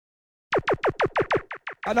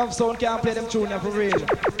Enough sound can't play them tune for real.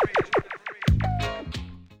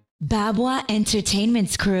 Babwah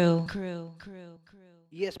Entertainment's crew.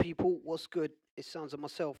 Yes, people, what's good? It sounds like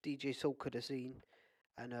myself, DJ Soul Scene.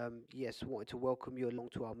 And yes, wanted to welcome you along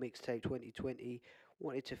to our Mixtape 2020.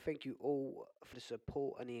 Wanted to thank you all for the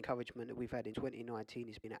support and the encouragement that we've had in 2019.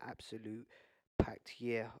 It's been an absolute packed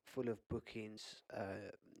year, full of bookings,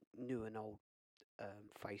 new and old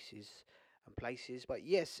faces and places. But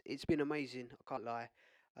yes, it's been amazing, I can't lie.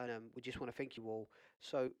 And we just want to thank you all.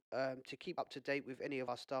 So to keep up to date with any of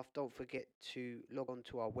our stuff, don't forget to log on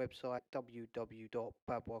to our website,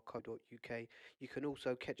 www.babwah.co.uk. You can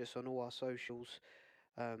also catch us on all our socials,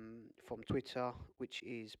 from Twitter, which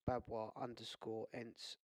is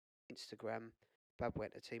Babwah_ents, Instagram, Babwah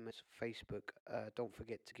Entertainment, Facebook. Don't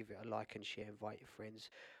forget to give it a like and share, invite your friends.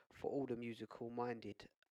 For all the musical minded,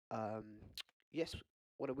 yes,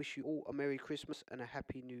 want to wish you all a Merry Christmas and a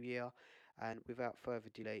Happy New Year. And without further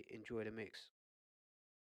delay, enjoy the mix.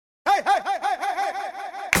 Hey, hey, hey, hey, hey, hey, hey,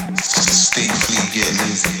 hey! Stay clean, get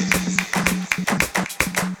Lizzy.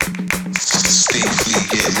 Stay clean,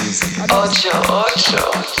 get Lizzy. Ocho.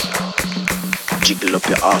 Jiggle up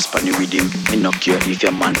your ass pan the rhythm. Me no care if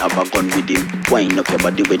your man have a gun with him. Wind up your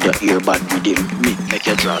body with your earbud with him. Me make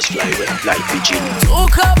your drawers fly wet like pigeon.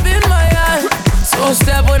 Took up in my hand, so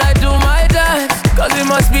step when I do my dance. Cause it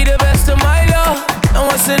must be the best of my love. And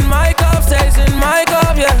what's in my cup stays in my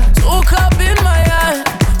cup, yeah. Took up in my hand,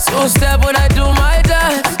 so step when I do my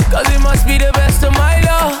dance. Cause it must be the best of my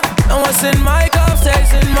love. And what's in my cup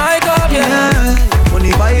stays in my cup, yeah.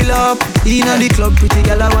 Money pile up, inna the club, pretty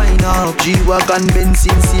girl a wine up. G-Wagon,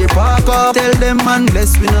 Benzin, say park up. Tell them man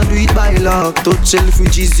bless, we not do it by luck. Touch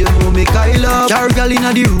Selfridges, you know me Kyle up. Car girl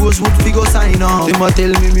inna the Rosewood, fi go sign up. Them a tell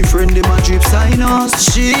me friend, them a drip sign us.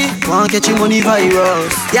 She want catch money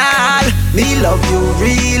virus. Y'all, me love you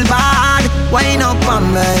real bad. Wine up on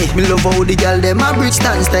me. Me love how the girl them a bridge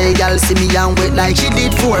stand stay. Girl see me and wet like she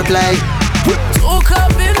did foreplay. Took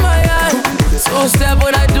up in my hand, so step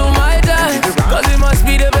when I do my dance. Cause it must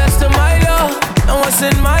be the best of my love. And what's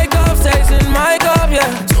in my cup stays in my cup, yeah.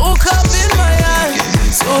 Took up in my hand,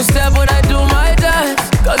 so step when I do my dance.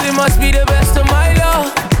 Cause it must be the best of my love.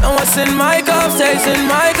 And what's in my cup stays in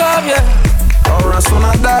my cup, yeah. I'll rest when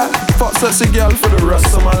I die. Fuck sexy girl for the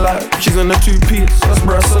rest of my life. She's in a two-piece, that's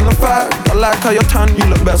breasts and the fat. I like how you're tan, you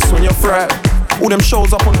look best when you're fried. All them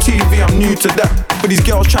shows up on TV, I'm new to that. But these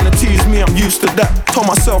girls trying to tease me, I'm used to that. Told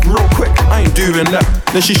myself real quick, I ain't doing that.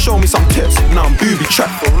 Then she showed me some tits, now I'm booby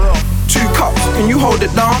trapped for real. 2 cups, can you hold it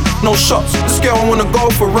down? No shots, this girl wanna go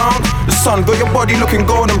for rounds. The sun got your body looking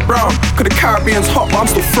golden brown. Cause the Caribbean's hot, but I'm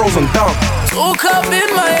still frozen down. Took up in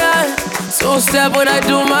my hand, so step when I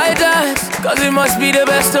do my dance. Cause it must be the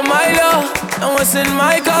best of my love. And what's in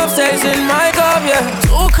my cup stays in my cup, yeah.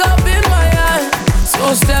 Took up in my hand,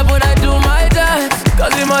 so step when I do my dance.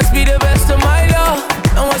 Cause it must be the best of my love.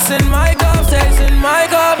 And what's in my cup stays in my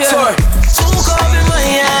cup, yeah. Sorry. Took up in my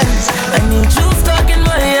hands, I need you stuck in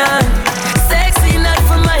my hand. Sexy nut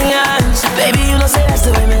from my hands. Baby, you know say that's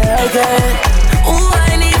the way me like it. Ooh,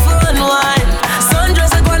 I need for unwind.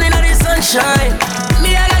 Sundress like one in the sunshine.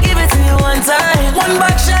 Me, I gotta give it to you one time. One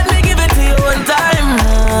back shot, me give it to you one time.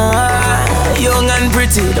 Young and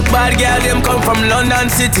pretty, the bad girl them come from London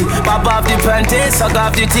City. Pop off the panties, suck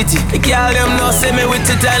off the titty. The girl them no see me with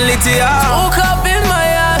it and litty. Took up in my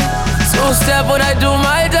hand, so step when I do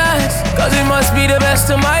my dance. Cause it must be the best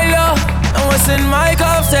of my love. And what's in my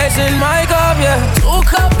cup stays in my cup, yeah.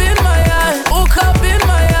 Took up in my hand, took up in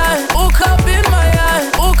my hand, took up in my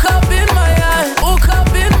hand, took up in my hand, took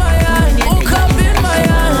up in my hand, took up in my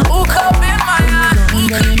hand, took up in my hand, took up in my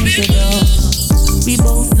hand. We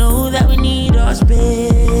both know that we need our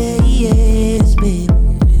space, babe.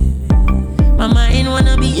 My mind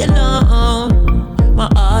wanna be alone, my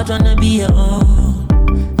heart wanna be your own.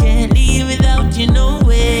 Can't live without you, no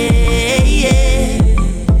way, yeah.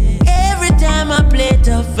 Every time I play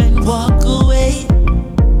tough and walk away,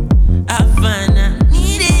 I find I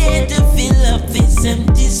need it to fill up this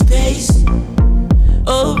empty space.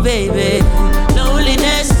 Oh baby,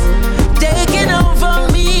 loneliness taking over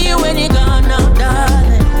me when you're gone now,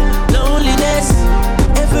 darling. Loneliness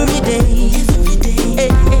every day. Hey,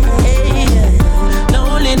 hey, hey, yeah.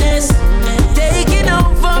 Loneliness taking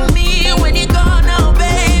over me when you're gone now,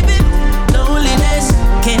 baby. Loneliness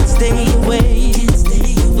can't stay away.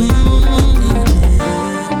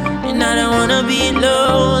 And I don't wanna be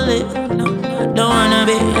lonely. Don't wanna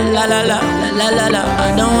be la la la la la la.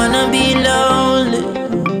 I don't wanna be lonely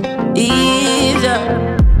either.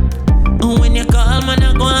 When you call, man,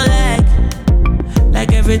 I go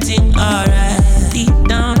like everything alright. Deep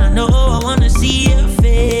down, I know I wanna see your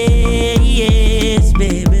face,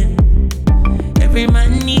 babe.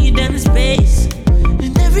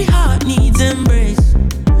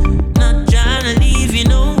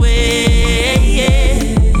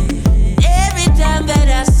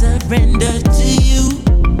 surrender to you.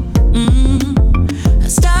 I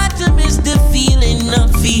start to miss the feeling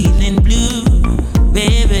of feeling blue,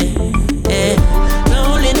 baby. Yeah.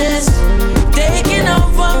 Loneliness taking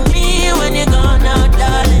over me when you're gone out,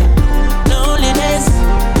 darling. Loneliness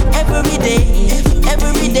every day,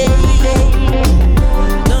 every day.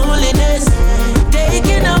 Loneliness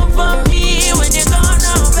taking over me when you're gone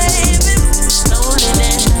out, baby.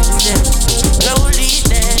 Loneliness,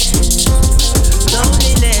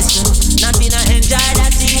 loneliness, nothing I enjoy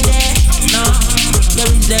that thing there. No, you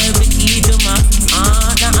reserve the key to my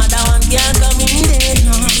no other one can come in there.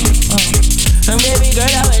 No, and baby girl,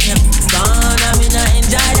 I when you gone, I mean I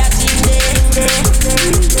enjoy that thing there.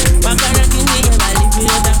 What kind of king we ever live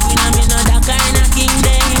without a queen? I mean not that kind of king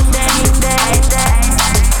there.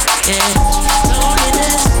 Yeah,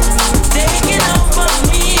 loneliness taking over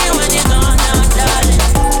me when you're gone out, darling.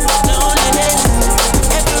 Loneliness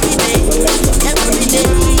every day, every day.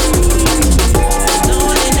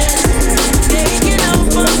 Loneliness taking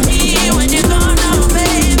over me when you're gone out,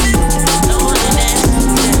 baby. Loneliness,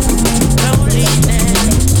 loneliness,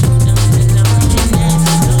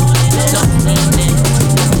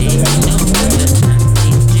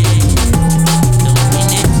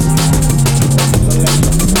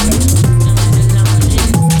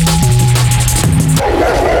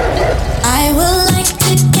 I would like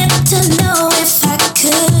to get to know if I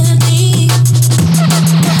could be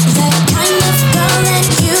that kind of girl that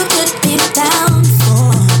you could be down for.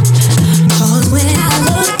 'Cause when I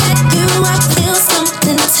look at you, I feel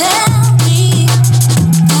something tell me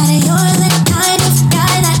that you're the kind of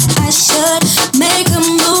guy that I should make a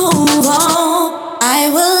move on. I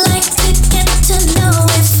would like to get to know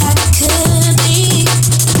if I could be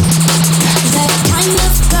that kind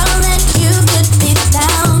of girl that you could be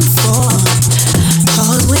down for.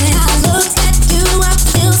 'Cause when I look at you, I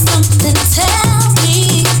feel something tell me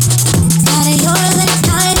that you're the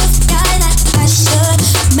kind of guy that I should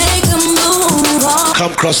make a move on.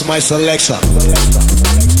 Come cross my selector.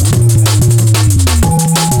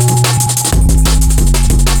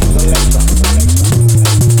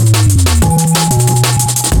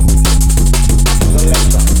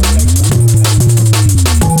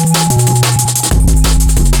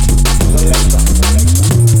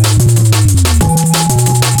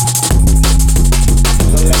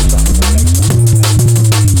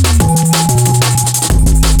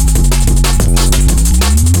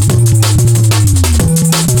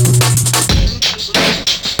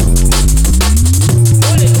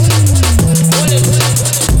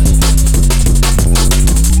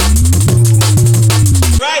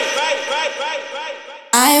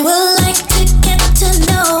 I would like to get to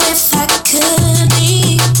know if I could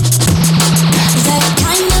be that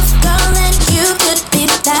kind of girl that you could be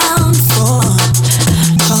down for.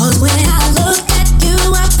 'Cause when I look at you,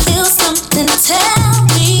 I feel something tell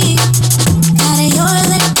me that you're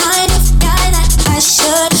the kind of guy that I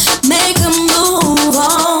should make a move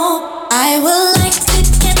on. I would like to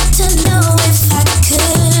get to know if I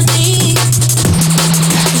could be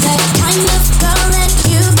that kind of girl that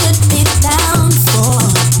you could be down for.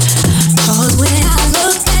 'Cause when I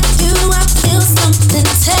look at you, I feel something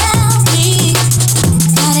tell me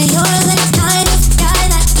that you're the kind of guy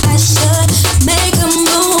that I should make a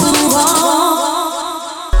move on.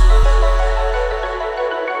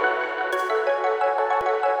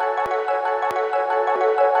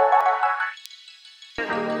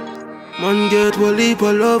 Man get one leap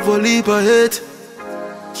of love, one leap of hate.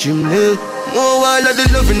 Jahmiel, more while of the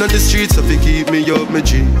loving on the streets, so they keep me up, my G.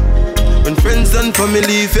 When friends and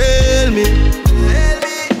family fail me,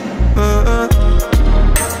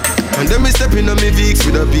 and then me stepping on me Vicks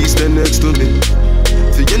with a beast there next to me.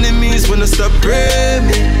 The enemies wanna stop praying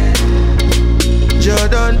me.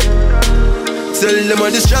 Jordan, tell them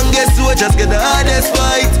I'm the strongest soldiers get the hardest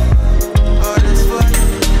fight.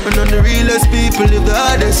 And on the realest people live the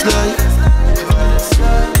hardest life.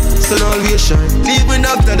 Sun always shine, even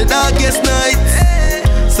after the darkest night.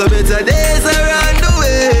 So better days are on the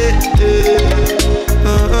way.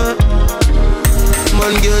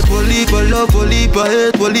 Man get one leap of love, one leap of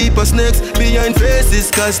hate, one leap of snakes behind faces,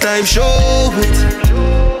 'cause time show it.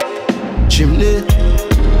 Chimney,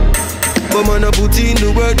 but man I put in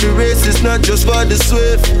the work, the race is not just for the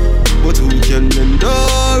swift, but who can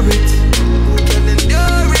endure it?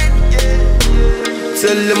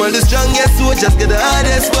 Tell them I'm the strongest soldiers get the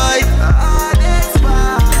hardest fight.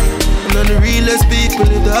 And on the realest people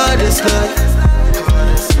live the hardest life.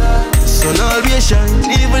 Sun always shine,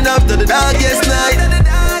 even after the darkest night.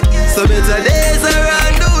 So better days are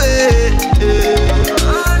on the way. Yeah.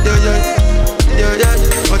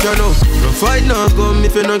 But you know, Fight not come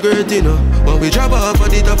if you're not great, you know. When we drop off at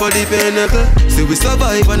the top of the pinnacle, see we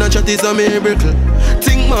survive and a chat is a miracle.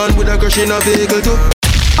 Think man with a crush in a vehicle too.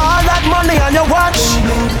 All that money on your watch.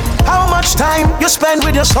 How much time you spend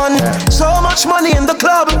with your son? So much money in the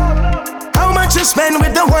club. How much you spend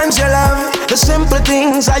with the ones you love? The simple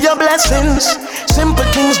things are your blessings. Simple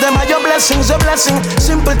things, them are your blessings, your blessing.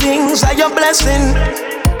 Simple things are your blessing.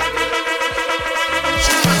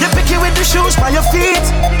 You pick it with the shoes by your feet.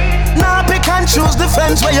 Now pick and choose the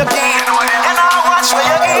friends where you keep. And now watch where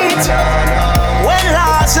you eat. When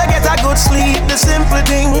last you get a good sleep. The simple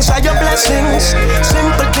things are your blessings.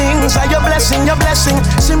 Simple things are your blessing, your blessing.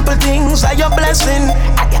 Simple things are your blessing.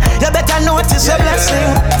 You better notice your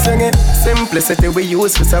blessing. Sing it. Simplicity we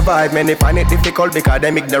use to survive. Many find it difficult because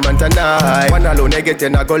them ignorant and I. One alone they get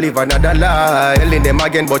in I go live another life. Telling them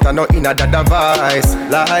again but I know in another device.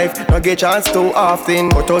 Life don't get chance too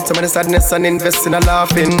often. Cut out some of the sadness and invest in a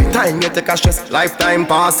laughing. Time you take a stress, lifetime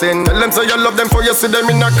passing. Tell them say you love them for you see them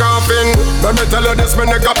in a coffin. Let me tell you this when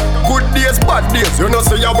they got good days, bad days. You know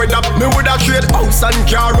say you with up. Me would have trade house and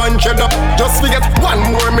car and shed up. Just forget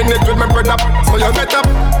 1 more minute with my bread up. So you get up,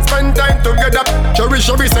 spend time together. Cherish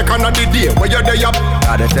every second of the day where you're there up.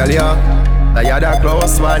 Gotta tell you that you're the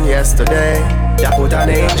close one yesterday. You put an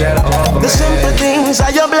angel over me. The simple things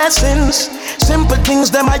are your blessings. Simple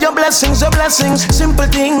things, them are your blessings, your blessings. Simple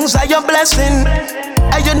things are your blessing.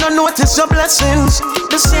 And you don't notice your blessings.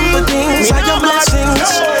 The simple things are your blessings.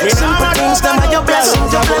 Simple things, them are your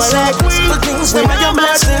blessings, your blessings. Simple things, them are your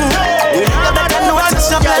blessings. You better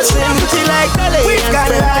notice your blessings. We've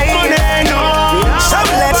got life. So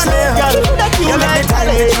let's live. You let the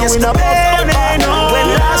time begin to pay. When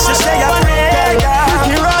last you say a prayer,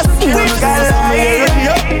 we've got life.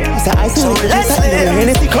 So let's live.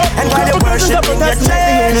 And while you're worshiping your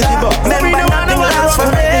treasure, remember nothing lasts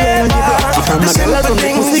forever. Simple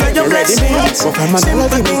things are your blessings. Simple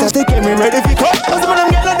things they get me ready for cut. Cause when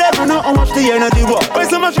I'm yellow, they don't know how much the energy was. When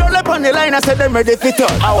so much roll up on the line, I said them ready for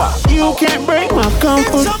touch. You can't break my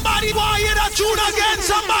comfort. Somebody want to hear that tune again.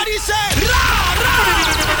 Somebody say ra ra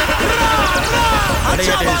ra ra. And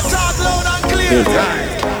Jabba talk loud and clear.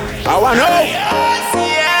 I wanna know.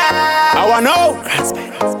 I wanna know.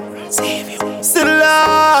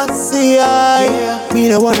 Selassie, me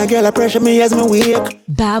no wanna get a pressure me as me wake.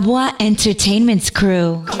 Babwah Entertainment's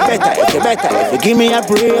crew. Better if you give me a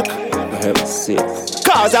break.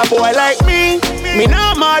 Cause a boy like me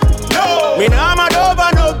not mad. No. Me not mad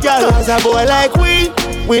over no girl. Cause a boy like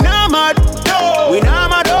we not mad. No. We not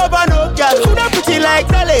mad over no girl. Coulda pretty like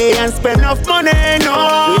GALLEY and spend enough money. No.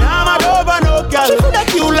 We not mad over no girl. Coulda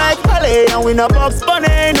cute like GALLEY and we no box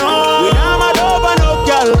money. No. We not mad over no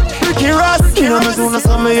girl. Ricky Ross, you know me soon as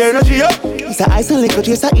some energy up. It's a ice and liquor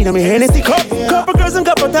chaser, you know me Hennessy cup. Couple girls and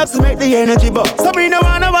couple taps to make the energy buck. So me no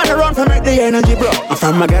wanna run to make the energy blow. And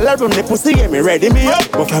from my gal from the pussy, get me ready me up.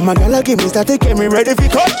 But from my gal give me static, get me ready for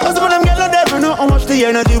cut. Cause when them gal never know how much the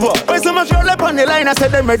energy buck. When so much roll up on the line, I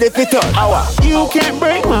said them ready for touch. You can't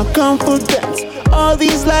break my confidence. All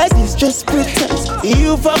these lies is just pretense.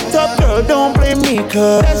 You fucked up, girl, don't blame me.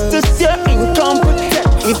 Cause that's just your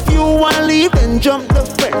incompetence. If you wanna leave, then jump the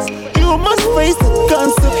fence. You must face the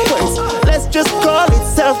consequence. Let's just call it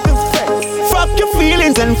self-defense. Fuck your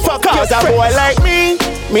feelings and fuck your friends. Cause a boy like me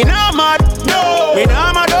not mad. No. Me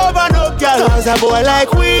not mad over no girl. Cause a boy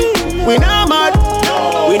like we not mad.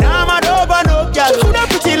 No. We not mad over no girl. Coulda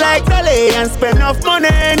pretty like GALLEY and spend enough money.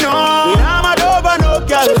 No. We not mad over no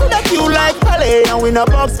girl. Coulda cute like GALLEY and we no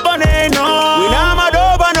box money. No. We not mad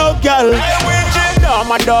over no girl. No,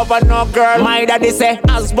 mad over no girl. My daddy say,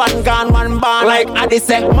 as one gone, one born. Like Addy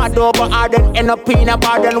say, mad over her, then end up in a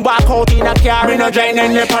bar, then walk out in a car. Me no join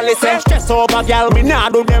in the police. Stress over girl, me nah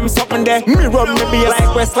do them something there. Me run me be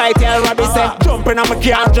like Westlight, tell Robbie say. Jumping on my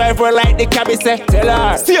car, drive her like the cabbie say. Tell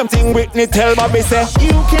her, same thing Whitney tell Bobby say.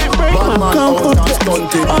 You can't break my confidence.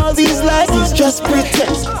 All these lies is just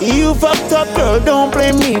pretense. You fucked up, girl, don't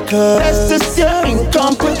blame me. Cause that's just your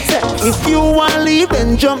incompetence. If you wanna leave,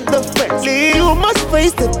 then jump the fence. You must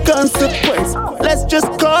face the consequence. Let's just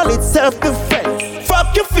call it self-defense.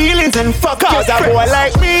 Fuck your feelings and fuck your friends. Cause a boy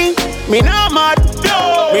like me not mad.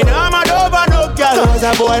 No. Me not mad over no girl. Cause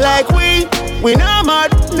a boy like we not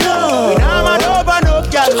mad. No. We not mad over no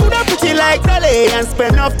girl. Coulda pretty like GALLEY and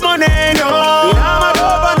spend enough money. No. We not mad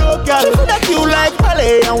over no girl. Coulda cute like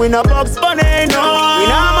GALLEY and we no box money. No. We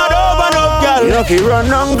not mad over no girl. You know if you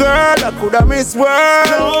run on girl, I coulda miss world.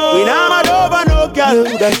 No. We not mad over no girl.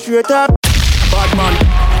 Coulda straight up. Bad man,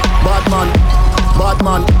 bad man, bad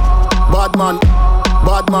man, bad man,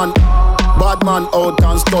 bad man, bad man out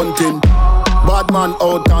and stunting. Bad man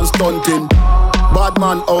out and stunting. Bad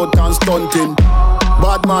man out and stunting.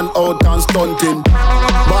 Bad man out and stunting.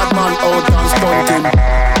 Bad man out and stunting.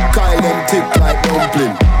 Kyle them tick like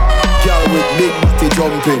dumpling. Girl with big body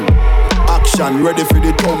jumping. Action ready for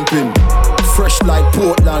the thumping. Fresh like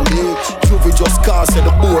Portland. Juvie just cast at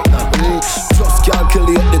the Portland. Just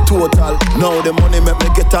calculate the total. Now the money make me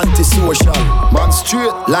get antisocial. Man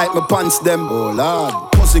straight like my pants them. Oh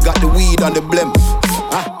lord. Pussy got the weed and the blem.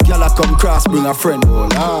 Gyal a come cross bring a friend. Oh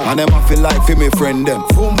lord. And them a feel like for me friend them.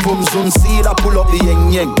 Boom boom zoom see that pull up the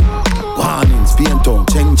yeng yeng. Warnings, paint on,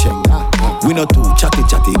 cheng cheng. We not too chatty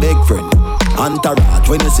chatty big friend. Entourage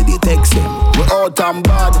when you see the text them. We out and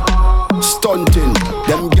bad, stunting.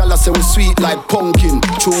 Them gyal say we sweet like pumpkin.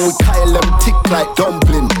 True we Kyle them tick like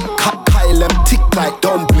dumpling. Kyle them tick like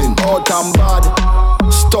dumpling. Out and bad,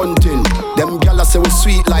 stunting. Them gyal say we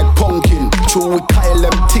sweet like pumpkin. True we Kyle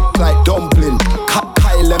them tick like dumpling.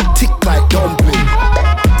 Kyle them tick like dumpling.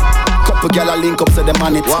 Couple gyal a link up say them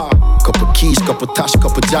on it. Wow. Couple keys, couple Tash,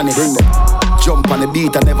 couple Janet. Bring them. Jump on the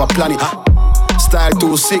beat, I never plan it. Style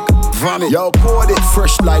too sick, vomit. Yo, code it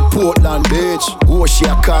fresh like Portland, bitch. Who she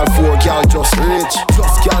a call for, girl just rich.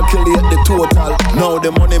 Just calculate the total. Now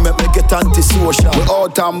the money make me get antisocial. We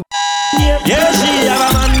out and yeah, she have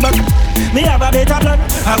a man, but me have a better plan.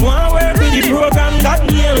 I want work with the program that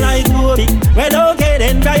name like Koffee. Well, okay,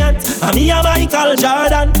 then Bryant. And me a Michael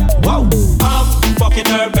Jordan. Wow, I'm fucking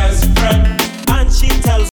her best friend. And she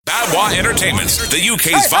tells Babwah Entertainment, the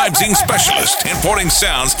UK's vibesing specialist, importing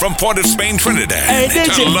sounds from Port of Spain, Trinidad,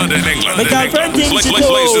 to London, England, placing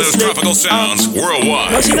those tropical sounds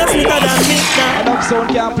worldwide. No, she not sweeter than me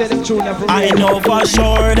now. I know for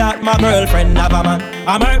sure that my girlfriend have a man.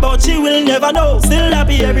 I'm hurt, but she will never know. Still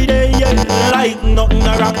happy every day, yeah, like nothing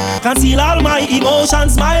wrong. Conceal all my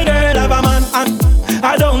emotions, my girl have a man. And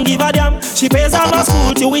I don't give a damn. She pays all my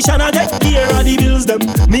school tuition and take care of the bills them.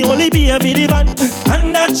 Me only pay for the van.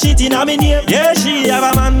 And that shit in a me name. Yeah, she have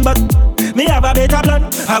a man, but me have a better plan.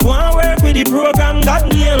 I want work with the program that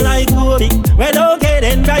name like Koffee. Well, okay,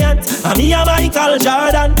 then Bryant. And me a Michael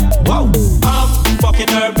Jordan. Wow, I'm fucking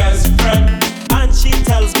her best friend. And she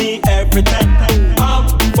tells me everything. I'm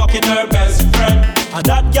fucking her best friend. And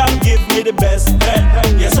that girl give me the best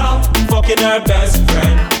head. Yes, I'm fucking her best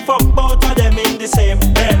friend. Fuck both of them in the same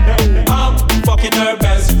bed. I'm fucking her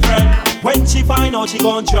best friend. When she find out she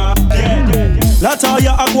gon' drop dead. That's how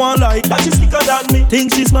you go on like that. She slicker than me.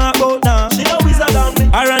 Think she smart but nah. She no wizard than me.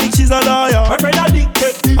 Ironic she's a lawyer. Her friend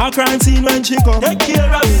addicted. A crime scene when she come. Take care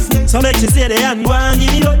of business. So make she say the hand go and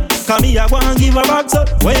give it up. Kamille go and give her box up.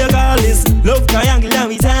 Where you call this? Love triangle and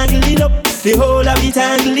we tangle it up. The whole of it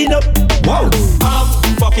tangling up. Wow. I'm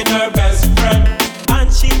fucking her best friend.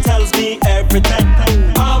 And she tells me everything.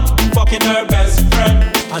 I'm fucking her best friend.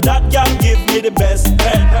 And that girl give me the best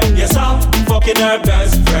head. Yes, I'm fucking her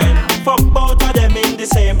best friend. Fuck both of them in the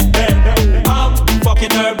same bed. I'm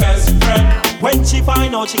fucking her best friend. When she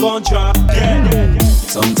find out she gon' drop dead.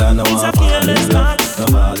 Sometimes I wanna fall in love. No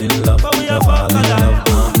fall in love. No fall in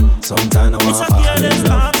love. Sometimes I wanna fall in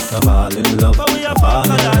love. No fall in love. No fall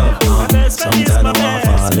in love. Sometimes I wanna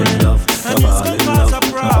fall in love. No fall in love.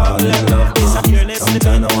 No fall in love.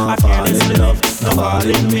 Sometimes I wanna fall in love. No fall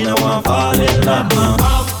in me. No wanna fall in love.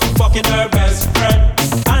 I'm fucking her best friend.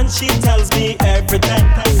 And she tells me everything.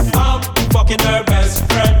 I'm fucking her best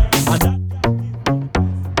friend.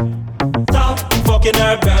 I'm fucking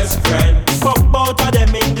her best friend. Fuck both of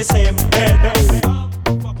them in the same bed. I'm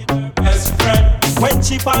fucking her best friend. When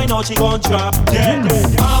she find out she gon' drop dead.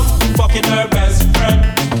 I'm fucking her best friend.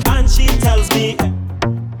 And she tells me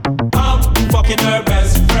I'm fucking her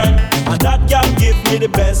best friend. And that girl give me the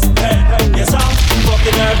best head. Yes, I'm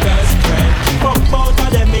fucking her best friend. Fuck both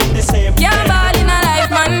of them in the same bed. Yeah, ball in a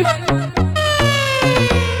life, man.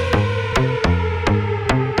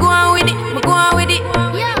 Go on with it, go on with it.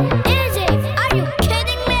 Yo, Izzy, are you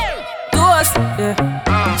kidding me? Toast,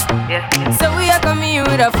 yeah. So we are coming in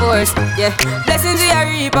with a force, yeah. Blessings we are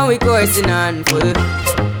reap and we coursing on full.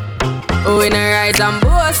 Oh, we not rise and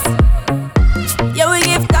boast. Yeah, we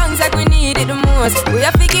give thanks like we need it the most. We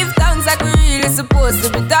have to give thanks like we really supposed to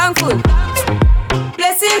be thankful.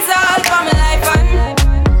 Blessings all for my life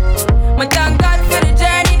and my thank God for the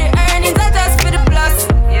journey, the earnings are just for the plus.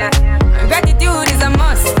 Yeah, and gratitude is a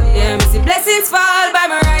must. Yeah, me see blessings fall by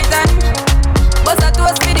my right hand. But I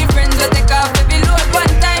toast for the friends we take off every load.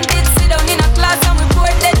 One time did sit down in a class and we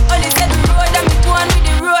poured that only said the road and me go on with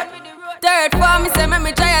the road. Third form, me say make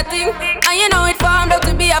me try a thing. And you know it formed out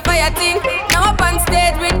to be a fire thing. Now up on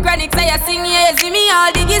stage with Chronixx, I sing, yeah. See me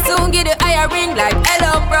all diggy soon, get the higher ring. Like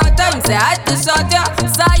hello, brother, me say I had to shot ya.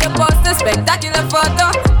 Saw your poster, spectacular photo.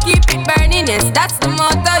 Keep it burning, yes, that's the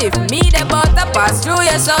motto. If me the butter pass through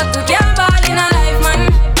your shot to can't ball in a life, man.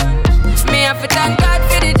 Me have to thank God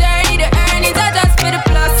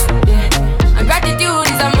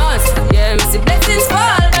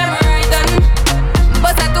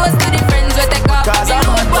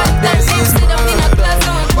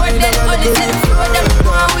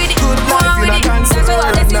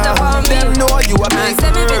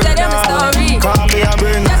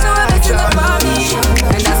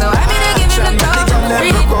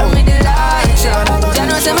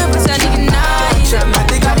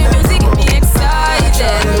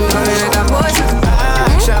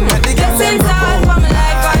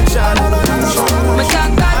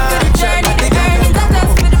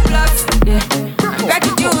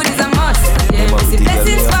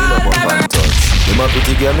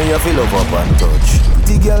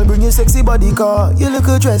sexy body car. Your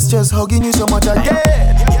little dress just hugging you so much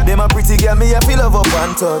again. Them a pretty girl, me I feel love up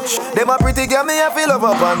and touch. Them a pretty girl, me I feel love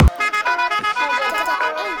up and.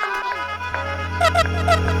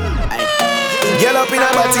 Girl up in a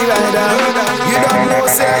body rider. You don't know,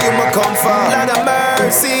 say you ma come for. Lord of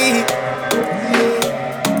mercy.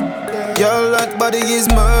 Girl, that body is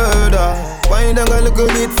murder. Why don't I look a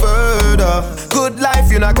bit further? Good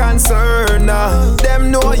life, you not concerned. Them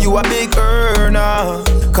know you a big earner.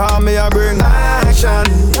 Call me, I bring action.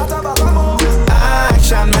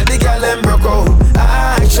 Action, make the girl them broke out.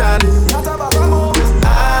 Action.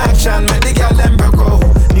 Action, make the girl them broke out.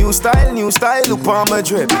 New style, look on my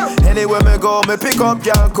drip. Anywhere me go, me pick up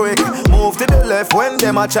y'all quick. Move to the left when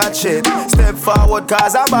them a chat shit. Step forward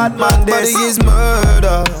cause a bad man this. Body is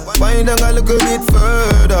murder. Why don't I look a bit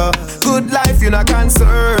further? Good life, you not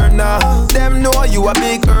concerned. Them know you a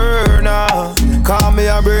big earner. Call me,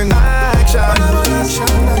 I bring action.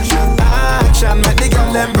 Action, make the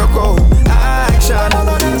girl them broke out. Action.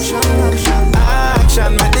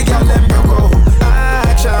 Action, make the girl them broke out.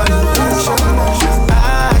 Action.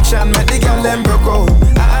 Action, make the girl them broke out.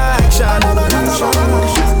 Action.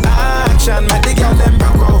 Action, make the girl them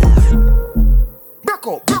broke out. Broke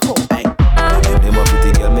out, broke out.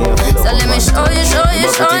 So let me show you,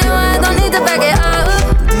 I don't need to back it up.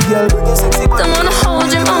 Don't wanna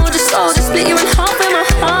hold you, soul, just split you in half in my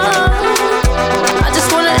heart. I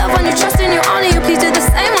just wanna love on you, trust in you, honor you, please do the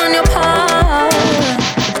same on your part.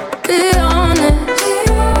 Be honest,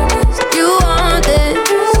 you want this,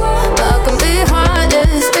 but I can be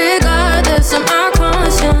heartless, regardless of my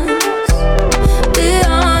conscience. Be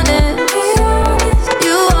honest,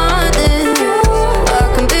 you want this, but I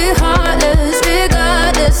can be heartless,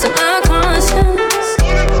 regardless of my conscience.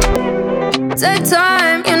 Take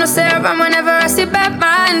time, you know, stay around whenever I see bad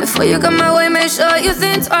mind. Before you come my way, make sure you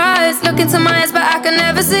think twice. Look into my eyes, but I can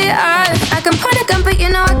never see eyes. I can point a gun, but you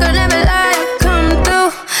know I could never lie. Come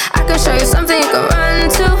through, I can show you something you can run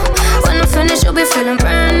to. When I'm finished, you'll be feeling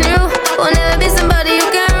brand new. Will never be somebody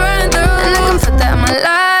you can run through. And I can put that in my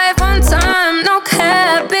life on time. No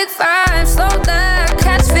cap, big five, slow that,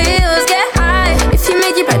 catch feels, get high. If you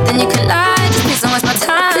make it right, then you can lie. Just please don't waste my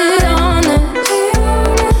time. Be honest,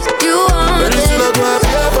 you want it.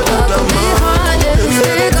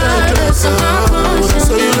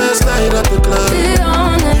 So you last night at the club.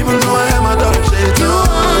 Even though I had my dark shades on,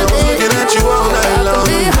 I was looking at you all night long.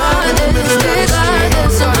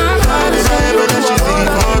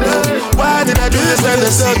 Why did I do this and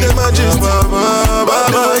the suck in my juice?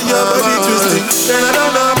 Baba, your body twisting. And I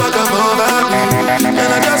don't know if I come over me.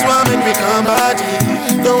 And I just want to make me come body.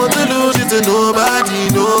 Don't want to lose it to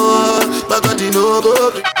nobody, no. But God, you know, go.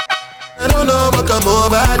 I don't know what come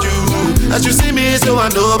over you. As you see me, so I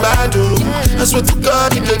know about you. I swear to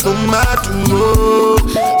God, you get on my too.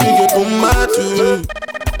 You get on my too.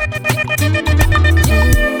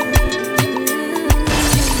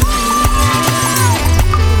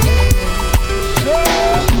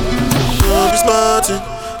 Don't be smarting,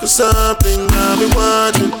 cause something I've been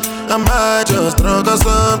watching. I might just drunk or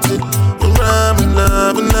something. I'm rhyming,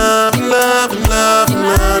 loving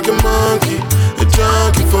like a monkey. A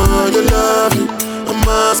junkie for your loving. I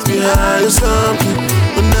must be high or something.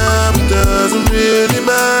 But now it doesn't really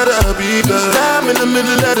matter because I'm in the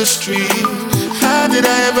middle of the street. How did I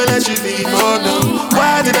ever let you leave? Oh no.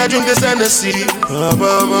 Why did I drink this Hennessy? Then I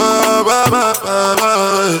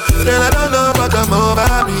don't know if I come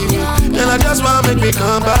over me. And I just want to make me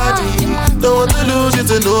come body. Don't want to lose you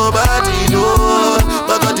to nobody, no.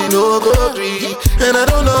 But God, you know, go free. And I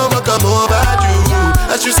don't know what come over you.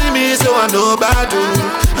 As you see me, so I know about you.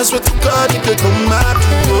 I swear to God, you could come out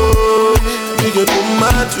too. You could come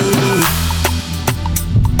out too.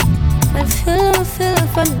 I feel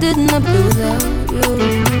if I didn't have without you.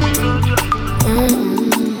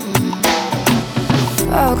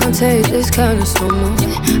 I can't take this kindness no more.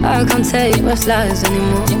 I can't take what's lies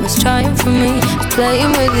anymore. What's trying for me, it's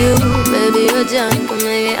playing with you. Maybe you're drunk, but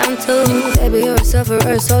maybe I'm too. Baby, you're a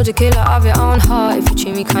sufferer, soldier, killer of your own heart. If you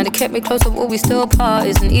treat me kinda kept me closer, will we still apart?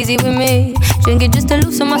 Isn't easy with me. Drinking just to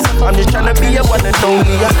loosen myself. I'm just tryna be a one and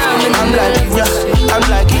only. I'm liking ya, I'm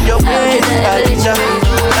liking your ways, liking ya,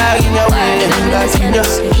 liking your ways, liking ya.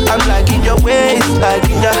 I'm liking your ways,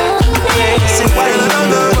 liking ya. See why you don't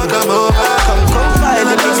know what come over. Come find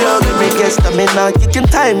me, girl, let me get stamina. You can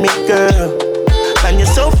time me, girl. And you're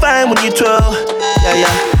so fine when you twirl.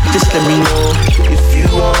 Yeah, just let me know if you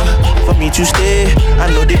want for me to stay. I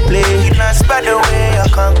know they play. You're not by the way, I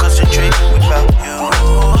can't concentrate without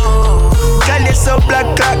you. Girl, you're so black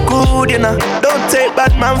like good, you know. Don't take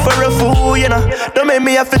bad man for a fool, you know. Don't made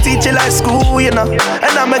me have to teach you like school, you know.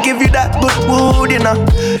 And I'ma give you that good wood, you know.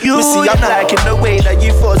 You see, I'm liking the way that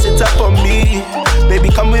you force it up on me. Baby,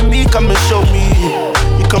 come with me, come and show me.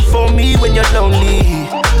 You come for me when you're lonely.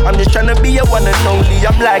 I'm just tryna be your one and only.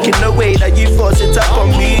 I'm liking the way that you force it up on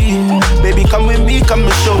me. Baby, come with me, come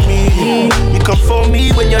and show me. You come for me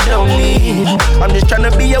when you're lonely. I'm just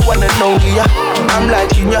tryna be your one and only. I'm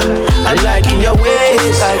liking ya, I'm liking your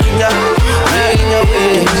ways, liking ya, liking your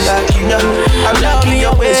ways, liking ya. I'm liking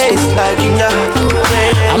your ways, liking ya.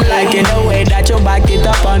 I'm liking the way that you back it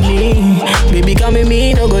up on me. Baby, come with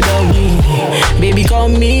me, no go down me. Baby, call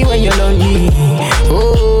me when you're lonely.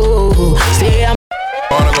 Oh, say I'm.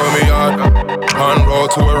 Wanna go me hard, on roll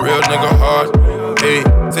to a real nigga hard. Hey,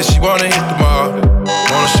 say she wanna hit the mark,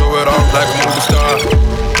 wanna show it off like a movie star.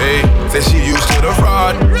 Hey, say she used to the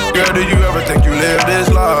fraud. Girl, do you ever think you live this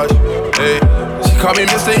large? Hey, she call me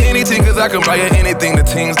Mr. Anything, cause I can buy her anything, the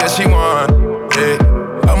things that she want. Hey,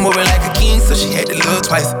 I'm moving like a king, so she had to look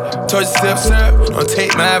twice. Told you sip, don't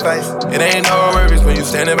take my advice. It ain't no worries when you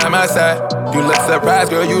standing by my side. You look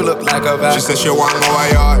surprised, girl, you look like a vibe. She said she want go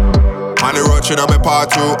a yard. On the road, she don't be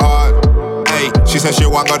part too hard. Hey, she said she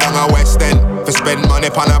want go down a West End for spend money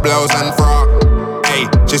on a blouse and frock. Hey,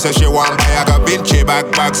 she said she want buy a Givenchy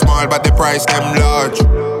bag small, but the price them large.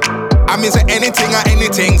 I mean say anything or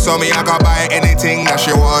anything, so me I gotta buy anything that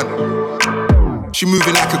she want. She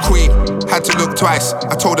moving like a queen, had to look twice.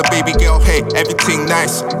 I told her baby girl, hey, everything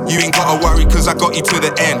nice. You ain't gotta worry cause I got you to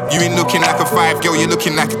the end. You ain't looking like a 5, girl, you're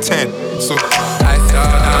looking like a 10. So I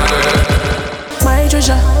my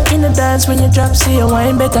treasure, in the dance when you drop, see your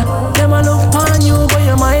wine better. Them a look upon you, but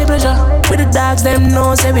you're my pleasure. With the dogs, them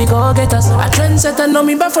know, say we go get us. A trendsetter know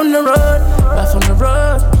me back from the road, back from the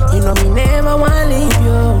road. You know me never wanna leave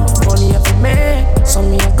you. Money up for me, so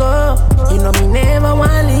me a go. You know me never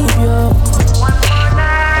wanna leave you. One more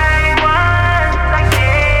night, once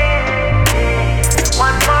again.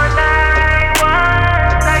 One more night,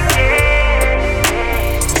 once again.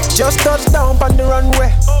 Just touch down on the runway.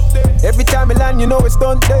 Every time I land, you know it's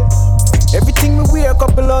done there. Everything we wear, a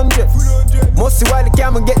couple hundred. Must see why the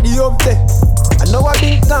camera get the up there. I know I've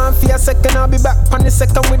been gone for a second, I'll be back on the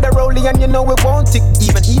second with the rollie, and you know it won't tick.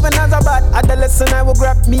 Even as a bad adolescent, I will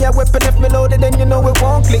grab me a weapon if me loaded, then you know it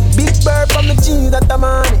won't click. Big bird from the jeans that I'm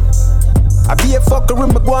on it. I be a fucker in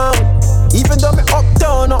my guan. Even though me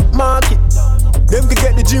uptown, up market. Them can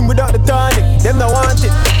get the gym without the tonic, them don't want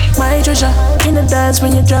it. My treasure, in the dance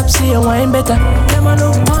when you drop, see your wine better. Them a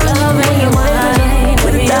look on when you my pleasure.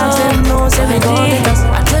 With the dogs, them know, say we gon' get us.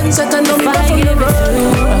 A trendsetter know me back from the road.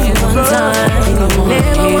 One time, you know me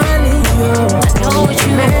never wanna leave you. I know what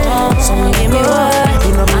you want, so me give me what.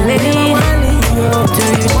 You know me never wanna leave you. Do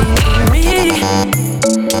you think me?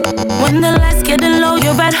 When the lights getting low,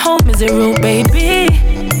 you're at home, is it real, baby?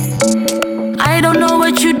 I don't know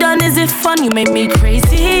what you done, is it fun? You make me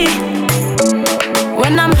crazy.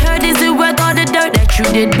 When I'm hurt, is it worth all the dirt that you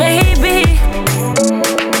did, baby?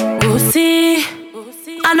 We'll see.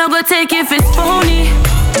 I know go take if it's phony.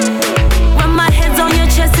 When my head's on your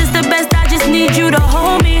chest, it's the best, I just need you to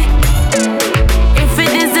hold me. If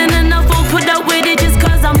it isn't enough, won't put up with it just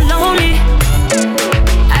cause I'm lonely.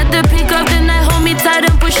 At the peak of the night, hold me tight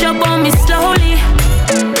and push up on me slowly.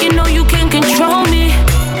 You know you can control me.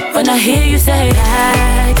 When I hear you say,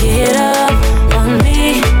 back it up on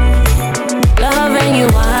me. Love and you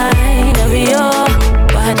wine over your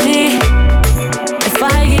body. If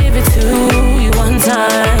I give it to you one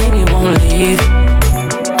time, you won't leave.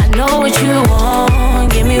 I know what you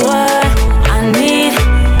want, give me what I need.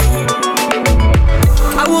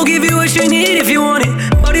 I will give you what you need if you want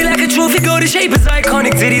it. Body like a trophy, go to shape is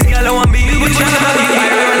iconic. Titties, girl, I want me.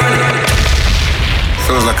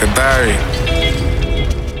 Feels like a diary.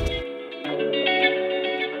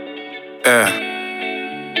 Yeah.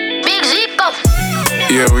 Big Zico.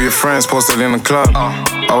 Yeah, we your friends posted in the club.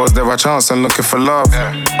 I was there by chance and looking for love.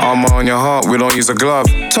 Armor on your heart, we don't use a glove.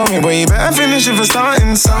 Told me, but you better finish if it's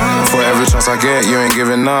starting something. For every chance I get, you ain't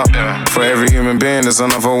giving up. For every human being, there's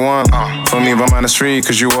another one. For me, by minus 3,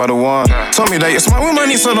 cause you are the one. Told me that you're smart with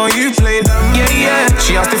money, so don't you play them. Yeah, yeah.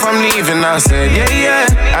 She asked if I'm leaving, I said, yeah,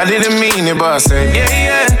 yeah. I didn't mean it, but I said, yeah,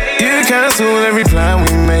 yeah. You cancel every plan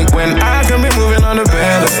we make when I can be moving on to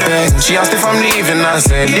better things. She asked if I'm leaving, I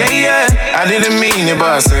said, yeah, yeah. I didn't mean it,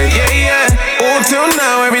 but I said, yeah, yeah. All till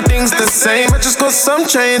now, everything's the same. I just got some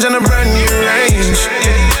change and a brand new range.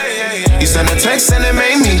 You sent a text and it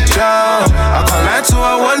made me jump. I can't lie to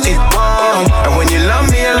I want it more. And when you love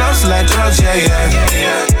me, it love's like drugs, yeah,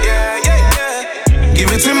 yeah. Give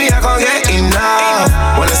it to me, I can't get enough.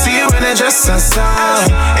 Wanna see you in a dress just a song.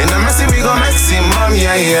 In the messy, we go maximum,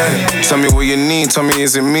 yeah, yeah. Tell me what you need, tell me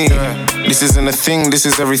is it me? This isn't a thing, this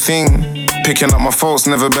is everything. Picking up my faults,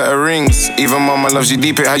 never better rings. Even mama loves you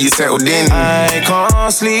deep, it how you settled in. I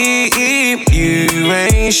can't sleep, you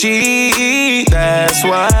ain't she. That's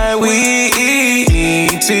why we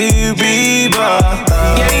need to be but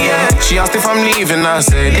yeah, yeah. She asked if I'm leaving, I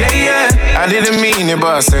said yeah, yeah. I didn't mean it,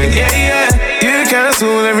 but I said yeah, yeah. You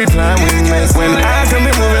cancel every plan we make when I can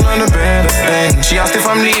be moving on to better things. She asked if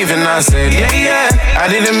I'm leaving, I said yeah, yeah. I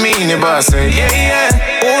didn't mean it, but I said yeah,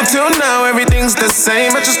 yeah. All till now, everything's the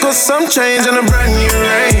same. I just got some change and a brand new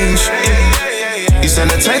range. You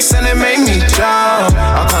sent a text and it made me jump.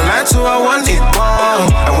 I can't lie to I want it more.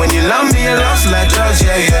 And when you love me, it loves like drugs,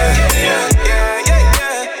 yeah, yeah.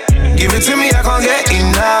 Give it to me, I can't get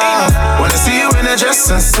enough. Wanna see you in a dress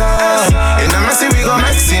and stuff. In the messy, we go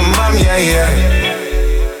maximum, yeah, yeah.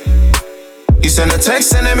 You sent a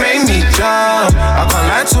text and it made me jump. I can't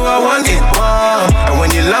lie to I want it more. And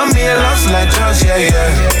when you love me, it loves like drugs, yeah, yeah.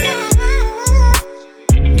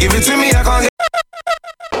 Give it to me, I can't get.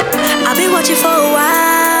 I've been watching for a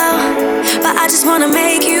while, but I just wanna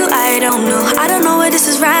make you. I don't know where this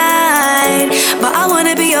is right, but I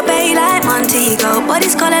wanna be your babe like Montego.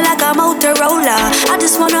 Body's calling like a Motorola. I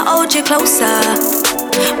just wanna hold you closer.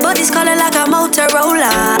 Body's calling like a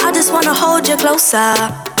Motorola. I just wanna hold you closer.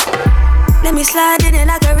 Let me slide in it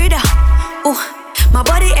like a reader. Ooh, my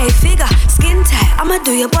body a figure, skin tight. I'ma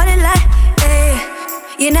do your body like, hey.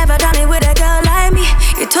 You never done it with a girl like me.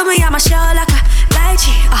 You told me I'm a shell like a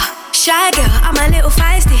lychee. Shy girl, I'm a little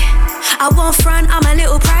feisty. I won't front, I'm a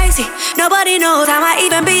little pricey. Nobody knows I might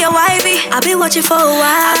even be a wifey. I've been watching for a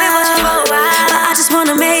while, but I just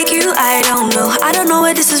wanna make you. I don't know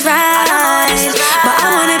where this is right, but I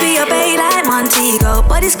wanna be your babe like Montego.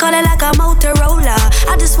 Body's calling like a Motorola.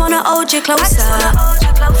 I just wanna hold you closer.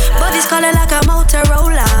 Body's calling like a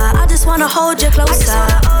Motorola. I just wanna hold you closer.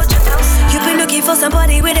 You've been looking for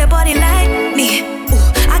somebody with a body like me.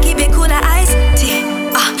 Ooh, I keep it cool like iced tea.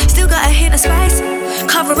 Still got a hint of spice.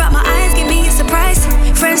 Cover up my eyes, give me a surprise.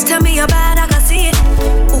 Friends tell me you're bad, I can see it.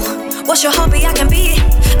 Ooh, what's your hobby? I can be it.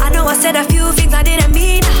 I know I said a few things I didn't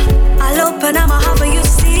mean. I'll open up my heart for you to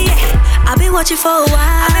see it. I've been watching for a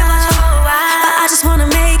while, but I just wanna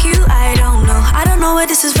make you. I don't know where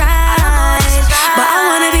this is right, but I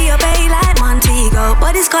wanna be your babe like Montego.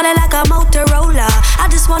 Body's calling like a Motorola. I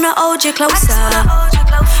just wanna hold you closer.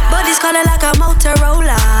 Body's calling like a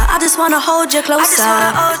Motorola. I just wanna hold you closer.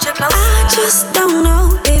 I just don't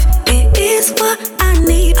know if it is what I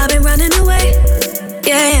need. I've been running away,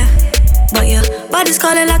 yeah, but your body's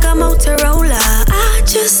calling like a Motorola. I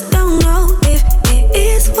just don't know if it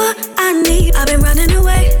is what I need. I've been running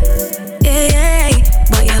away, yeah,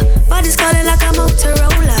 but your body's calling like a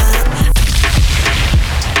Motorola.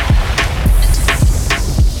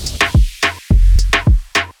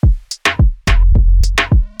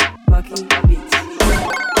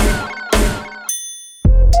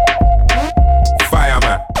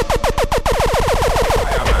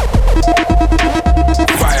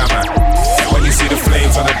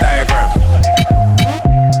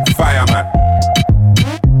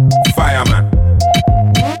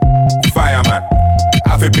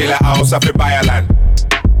 I fi buy a land.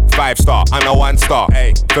 5-star, I'm a 1-star.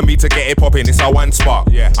 Hey, for me to get it poppin', it's a 1 spark.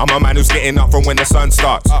 Yeah, I'm a man who's getting up from when the sun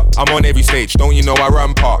starts. I'm on every stage, don't you know I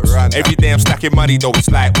run parts? Every day I'm stacking money, though it's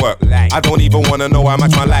like work. I don't even wanna know how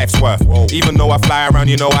much my life's worth. Even though I fly around,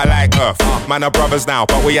 you know I like Earth. Man are brothers now,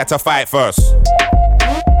 but we had to fight first.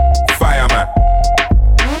 Fireman,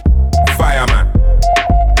 fireman,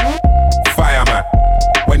 fireman.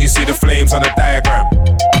 When you see the flames on the diagram.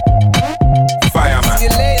 Fireman.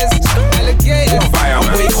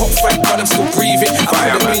 Fireman. Wake up, thank God I'm still breathing. I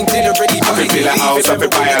could have been dead already, but I feel like house, I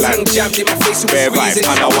feel fire jammed in my face, it was freezing.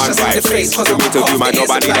 I was in the face, cause I'm to do my job,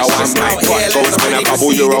 I need a one night. Go spend a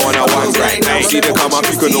couple euro on a one grind. See the come up,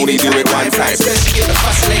 you can only do it one time. Especially in the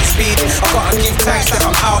fast lane speeding, I gotta give thanks that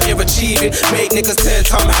I'm out here achieving. Make niggas turn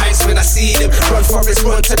time heights when I see them. Run forest,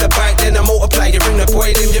 run to the bank, then I multiply. You bring the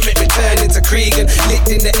boy in, you make me turn into Cregan. Licked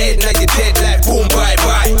in the head, now you're dead like boom, bye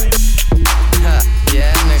bye.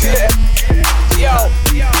 Yeah, nigga. Yo,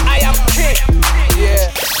 I am king. Yeah.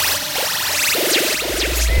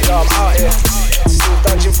 Yo, I'm out here. Still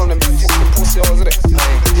dodging from them fucking pussy holes, isn't it?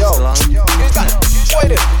 Yo, who's that? boy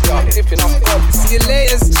then. See you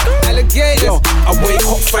later, alligators. Yo, I wake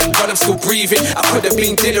up, thank God I'm still breathing. I could have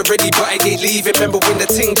been dead already, but I ain't leaving. Remember when the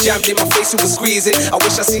ting jammed in my face, it was squeezing. I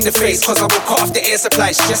wish I seen the face, cause I woke off the air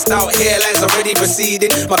supply. Stressed out, hairlines already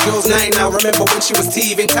receding. My girl's 9 now, remember when she was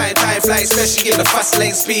teething. Time flies, especially in the fast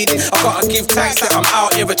lane speeding. I gotta give thanks that I'm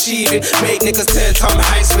out here achieving. Make niggas turn Tom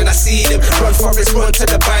Hanks when I see them. Run forest, run to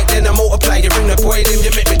the bank, then I multiply. You bring the boy in,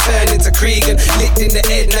 you make me turn into Cregan. Licked in the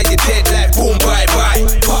head, now you're dead like boom, bye.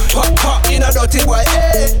 Pop, in a dirty boy,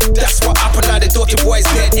 eh. That's what happened, now the dirty boy's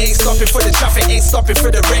dead. Ain't stopping for the traffic, ain't stopping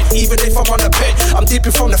for the rent. Even if I'm on the bed, I'm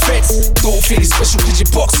dipping from the fence. Don't feel it special, cause you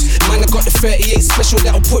box. Man, I got the 38 special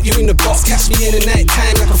that'll put you in the box. Catch me in the night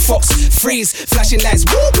time like a fox. Freeze, flashing lights,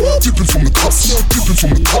 whoop, whoop. Dipping from the cups, dipping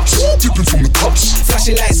from the cups, dipping from the cups.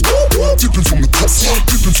 Flashing lights, whoop, whoop. Dipping from the cups,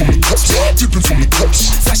 dipping from the cups, dipping from the cups.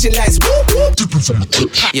 Flashing lights, whoop, whoop. Dipping from the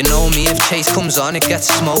cups. You know me, if Chase comes on, it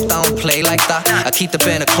gets smoked. I don't play like that. I keep the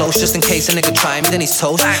burner close just in case a nigga try me, then he's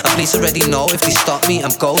toast. And police already know if they stop me,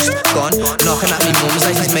 I'm ghost, gone. Knocking at me mums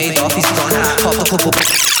like he's made off, he's done. Pop a couple.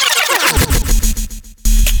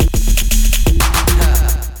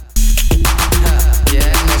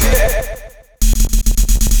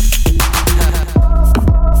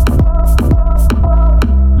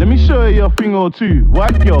 Let me show you a thing or two.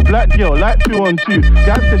 White girl, black girl, like 2 on 2.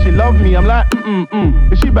 Gal says she love me, I'm like,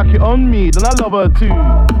 If she back it on me, then I love her too.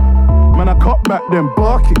 Man, I cop back them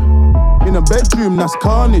barking. In the bedroom, that's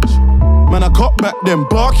carnage. Man, I cop back them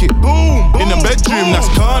bark it. Boom, boom. In the bedroom, that's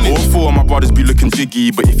carnage. All 4 of my brothers be looking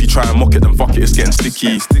jiggy, but if you try and mock it, then fuck it, it's getting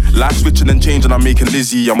sticky. Life switching and changing, I'm making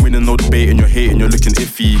Lizzy. I'm winning no debate and you're hating, you're looking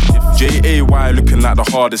iffy. J-A-Y looking like the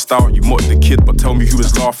hardest out. You mocked the kid, but tell me who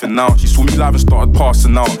is laughing now. She saw me live and started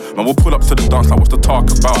passing out. Man, we'll pull up to the dance like what's the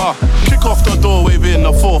talk about? Kick off the door, waving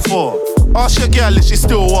the 4-4. Ask your gal if she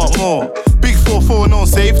still want more. Big 4-4, no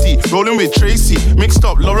safety. Rolling with Tracy. Mixed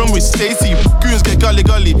up, Lauren with Stacy. Goons get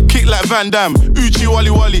gully. Kick like Van Damme. Uchi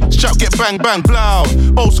wally. Strap get bang, blow.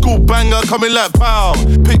 Old school banger coming like pow.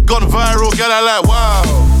 Pick gone viral, gal I like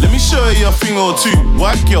wow. Let me show you a thing or two.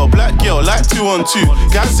 White girl, black girl, like 2 on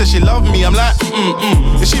 2. Gal says she love me, I'm like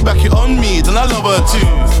If she back it on me, then I love her too.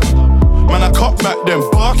 Man, I cop back them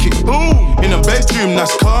bark it. Boom. In the bedroom,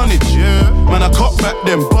 that's carnage. Yeah. Man, I cop back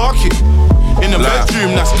them bark it. In the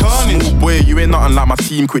bedroom, that's carnage. Small boy, you ain't nothing like my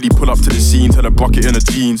team. Quickly pull up to the scene, tell the bucket in the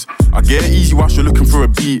jeans. I get it easy whilst you're looking for a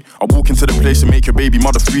beat. I walk into the place and make your baby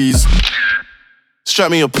mother freeze.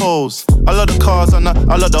 Strap me a pose. I love the cars and I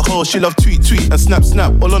love the hoes. She love tweet and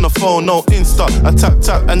snap. All on the phone, no Insta. I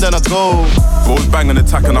tap and then I go. Bros bang and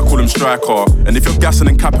attack and I call him striker. And if you're gassing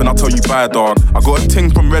and capping, I'll tell you bye, dog. I got a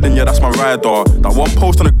ting from Reading, yeah, that's my ride, dog. That one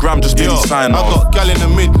post on the gram just made me sign off. I got gal in the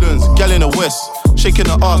Midlands, gal in the West. Shaking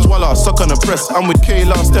the arse while I suck on the breast. I'm with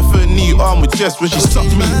Kayla, Stephanie, I'm with Jess. When she suck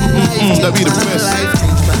me, that be the best.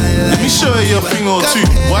 Let me show you a thing or two.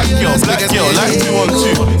 White girl, black girl, like 2 on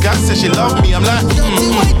 2. Gal says she love me, I'm like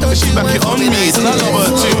If she back it on me, then I love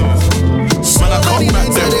her too. Man, I cop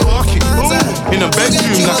back them bark it. In the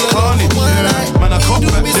bedroom, that's carnage. Man, I cop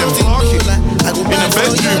back them bark it. In the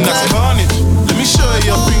bedroom, that's carnage. Let me show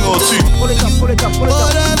you a thing or two.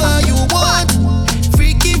 Whatever you want,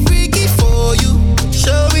 freaky for you.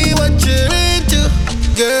 Show me what you're into.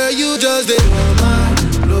 Girl, you just did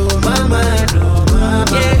blow my mind.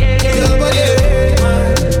 Your body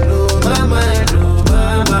blow my mind.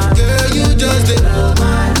 Girl, you just did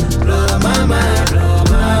blow my mind.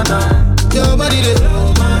 Your body did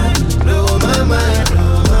blow my mind.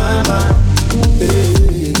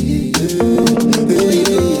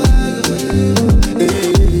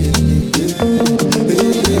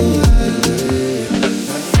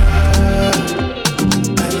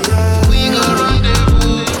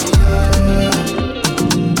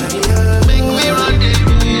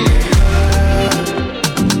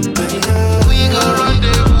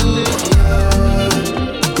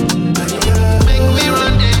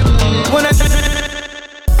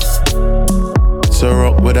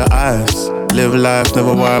 Live life,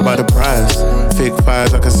 never worry about the price. Fake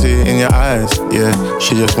fires, I can see it in your eyes. Yeah,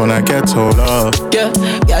 she just wanna get told off. Yeah,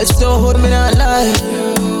 girl still hold me not lie.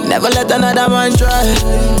 Never let another man try.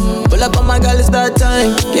 Pull up on my girl, it's that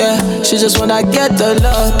time. Yeah, she just wanna get the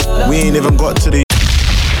love. We ain't even got to the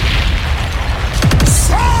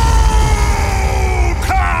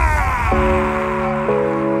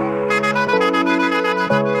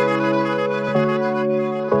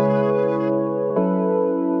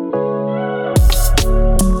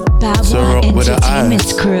with the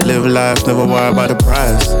eyes. Live life, never worry about the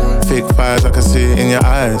price. Fake fires, I can see it in your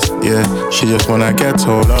eyes. Yeah, she just wanna get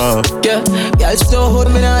told off. Yeah, girl still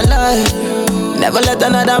hold me not lie. Never let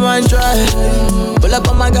another man try. Pull up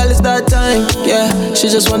on my girl, it's that time. Yeah, she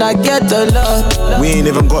just wanna get the love. We ain't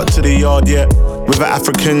even got to the yard yet. With an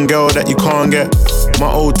African girl that you can't get.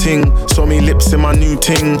 My old ting, saw me lips in my new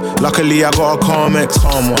ting. Luckily I got a calm ex,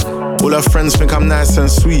 calm one. All her friends think I'm nice and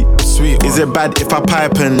sweet. Is it bad if I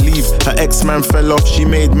pipe and leave? Her ex-man fell off, she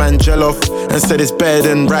made man gel off and said it's better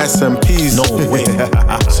than rice and peas. No way.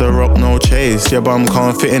 So rock no chase. Your bum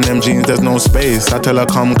can't fit in them jeans, there's no space. I tell her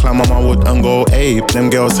come climb on my wood and go ape. Them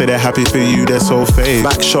girls say they're happy for you, they're so fake.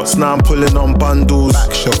 Back shots, now I'm pulling on bundles.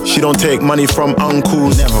 She don't take money from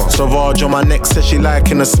uncles. Never. Sauvage on my neck says she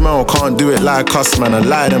liking the smell. Can't do it like us, man, I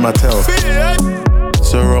lie them I tell.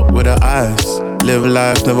 So rock with her eyes. Live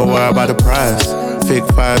life, never worry about the price. Fake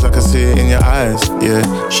fires, I can see it in your eyes. Yeah,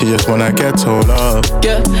 she just wanna get told love.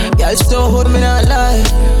 Yeah, girl still hold me not lie.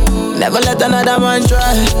 Never let another man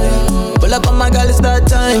try. Pull up on my girl, it's that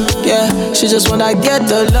time. Yeah, she just wanna get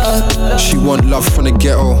the love. She want love from the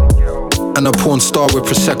ghetto. And a porn star with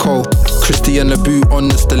Prosecco. Christy and the boot on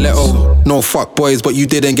the stiletto. No fuck boys, but you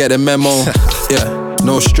didn't get a memo. Yeah,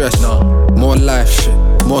 no stress, more life,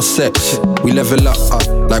 more sex. We level up,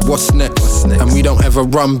 like what's next? And we don't ever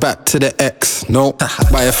run back to the ex. No,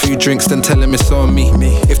 buy a few drinks, then tell them it's on me.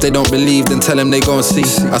 If they don't believe, then tell them they gon' see.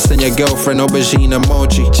 I send your girlfriend aubergine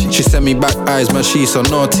emoji. She send me back eyes, man, she so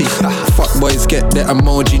naughty. Fuck boys get their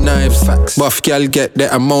emoji knives. Buff gal get their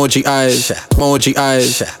emoji eyes. Emoji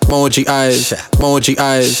eyes, emoji eyes, emoji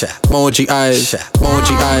eyes, emoji eyes,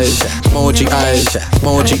 emoji eyes, emoji eyes,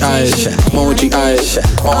 emoji eyes, emoji eyes,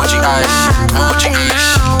 emoji eyes, emoji eyes.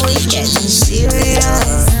 We getting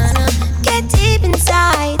serious. Get deep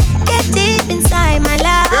inside my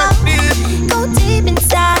love. Go deep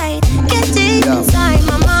inside, get deep inside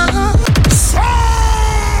my mama.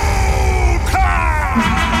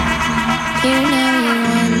 You know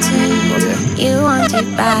you want it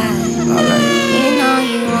bad. You know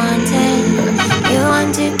you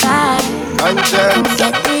want it bad. Come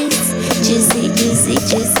get this, juicy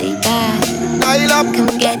bad.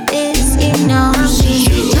 Come get this, you know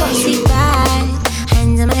juicy bad.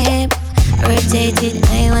 Hands on my hip, rotated,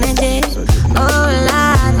 I wanna dip. Oh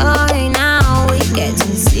Lord, oh now we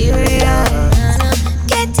getting serious.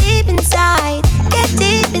 Get deep inside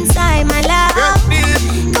my love.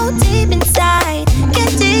 Go deep inside, get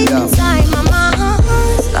deep inside my mama.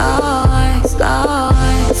 Slow,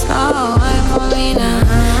 for me now.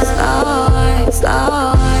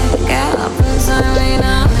 Slow, girl, put some me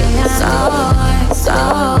now.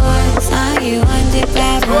 Slow, you want it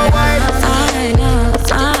bad, I know.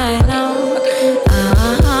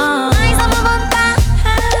 Eyes on my bumper,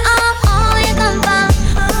 I'm all you come from.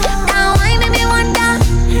 Now I made me wonder,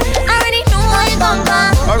 I already know where you come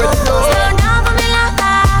from. Slow down for me like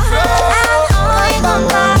that, I'm all you come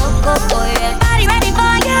from. Body ready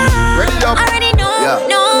for ya, I already know,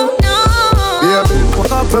 no. Yeah,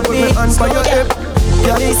 walk up and put me hands by your hip.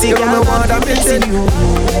 Yeah, they see me want I'm missing you.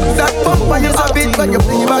 That pump when you have it, when you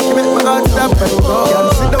bring it back, you make my heart stop and go.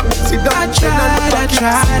 Sit down. I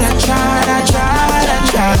tried.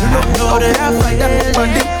 I know that I find that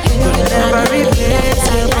money could never replace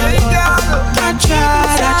you. I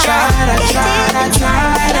tried.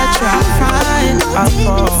 I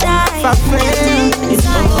fall, if I fail, it's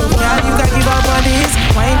over. Girl, you can give up on this.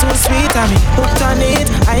 Wine too sweet, I mean, hooked on it.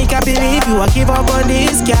 I can't believe you, I give up on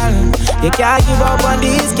this, girl. You can't give up on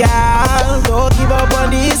this, girl. Don't give up on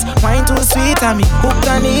this. Wine too sweet, I mean, hooked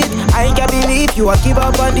on it. I can't believe you, I give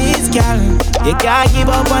up on this, girl. You can't give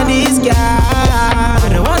up on this, girl. I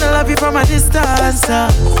don't wanna love you from a distance.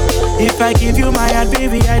 If I give you my heart,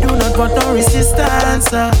 baby, I do not want no resistance.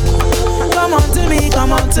 Come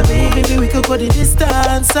on to me, baby, we could go the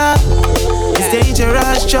distance. It's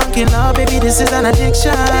dangerous, drunk in love, baby, this is an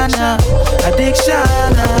addiction.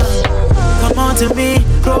 Come on to me,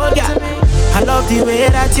 close, girl. I love the way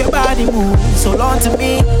that your body moves. So long to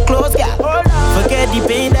me, close, girl. Forget the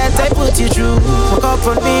pain that I put you through. Walk up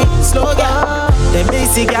on me, slow, girl. Them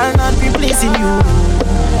basic girl not be pleasing you.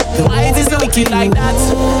 Why is it looking like that?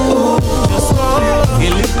 You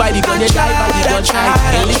live by the gun, you die by the gun.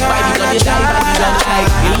 You live by the gun, you die by the gun.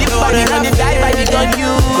 You live by the gun, you die by the gun.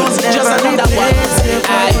 You just another one.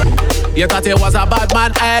 You thought you was a bad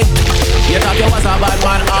man, eh? You thought you was a bad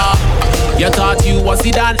man, You thought you was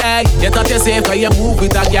the dan, eh? You thought you safe cause you move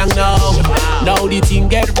with a gang now. Now the thing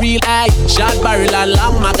get real, eh? Short barrel and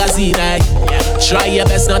long magazine, eh? Try your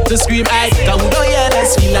best not to scream, eh? Cause we don't hear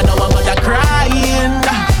this feel another mother crying.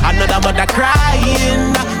 Another mother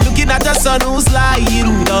crying. Looking at the son who's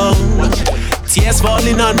lying down. Tears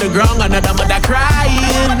falling on the ground. Another mother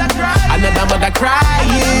crying. Another mother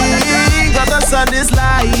crying. Cause the sun is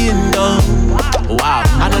lying down. Wow,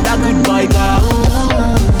 another good boy girl.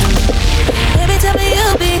 Baby, tell me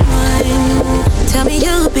you'll be mine. Tell me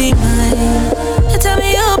you'll be mine. Tell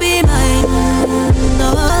me you'll be mine. No.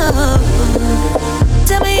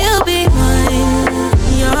 Tell me you'll be mine.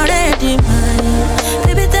 You're already mine.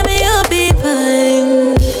 Baby, tell me you'll be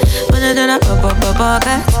mine. Then I pop up a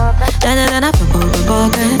pocket. Then I pop up a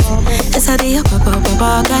pocket. It's a deal pop up a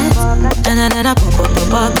pocket. Then I pop up a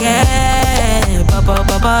pocket. Pop up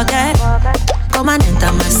a pocket. Come and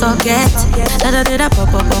enter my socket. Then I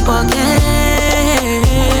pop up a pocket.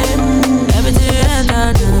 Everything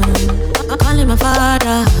I do. Call him my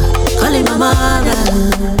father. Call him my mother.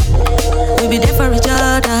 We be there for each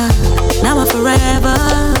other. Now and forever.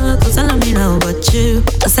 Cause I love me now but you.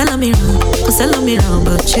 Cause I love me now. Cause I love me now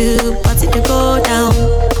but you. Party they go down.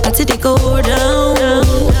 Party they go down.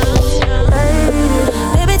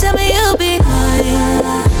 Baby, tell me you'll be mine.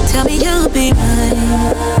 Tell me you'll be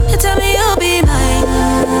mine. Tell me you'll be mine.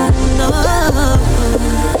 No.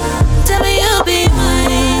 Tell me you'll be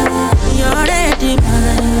mine. You're already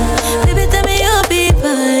mine. Baby, tell me you'll be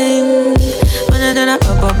mine. Then I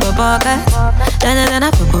pop up a pocket. Then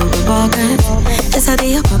I pop up a pocket. It's a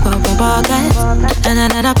deal pop up a pocket. Then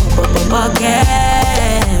I pop up a pocket.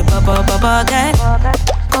 Pop up a pocket.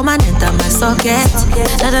 Come and enter my socket.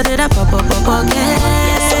 Then I pop up a pocket.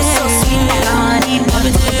 So sweet like honey.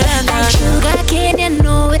 Like sugar cane, you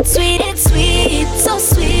know it's sweet, so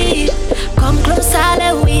sweet. Come close,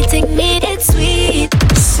 I'll waiting, need it sweet.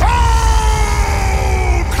 It's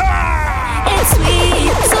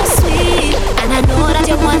sweet, so sweet. And I know that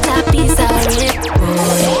you want a piece of it,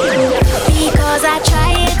 boy. Because I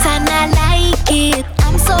try it and I like it.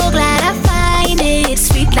 I'm so glad I find it.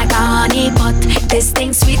 Sweet like a honey pot. This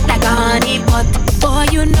thing sweet like a honey pot. Boy,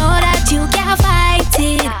 you know that you can't fight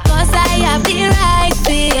it. Cause I have the right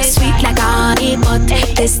fit. Sweet like a honey pot.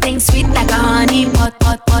 This thing sweet like a honey pot,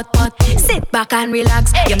 pot, pot, pot. Sit back and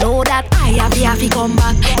relax. You know that I have the happy come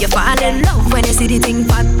back. You fall in love when you see the thing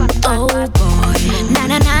fat. Oh boy, na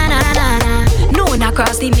na na na na na. Known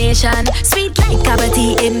across the nation. Sweet like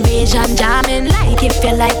cavity invasion. Jamming like if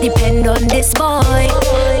you like, depend on this boy.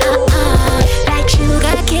 Like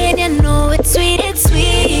sugar cane, you know it's sweet,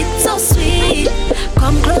 so sweet.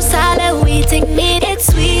 Come close, I'll waiting, need it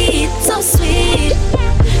sweet, so sweet.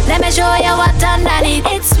 Let me show you what underneath.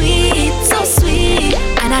 It's sweet, so sweet.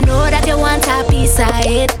 And I know that you want a piece of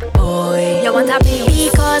it, boy. You want a piece.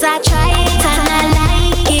 Because I try it and I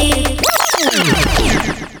like it.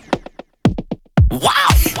 Wow.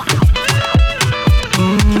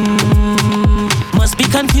 Must be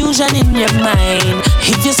confusion in your mind.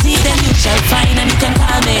 If you see them, you shall find, and you can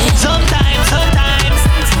call me. Sometimes,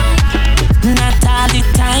 not all the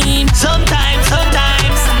time. Sometimes.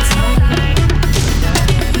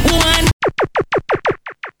 One.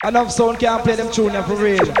 Enough sound can't play them tune for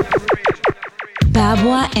real.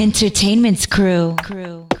 Babwah Entertainment's crew.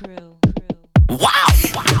 Wow.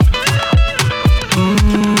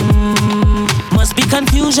 Must be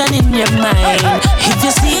confusion in your mind. If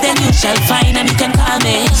you see them, you shall find, and you can call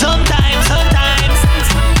me. Sometimes,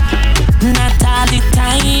 not all the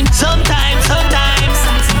time. Sometimes.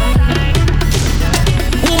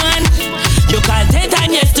 One, you call 10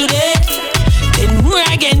 times yesterday, 10 more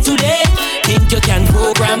again today. Think you can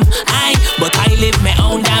program but I live my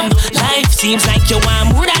own damn life. Seems like you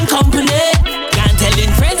want more than company. Can't tell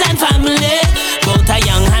in friends and family about a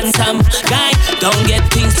young handsome guy. Don't get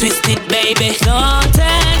things twisted, baby. Don't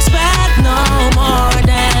expect no more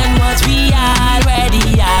than what we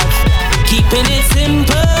already have. Keeping it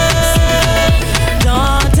simple.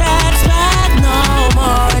 Don't expect no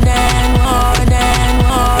more than.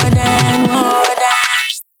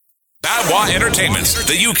 Babwah Entertainments,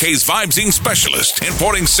 the UK's vibesing specialist,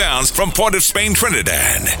 importing sounds from Port of Spain,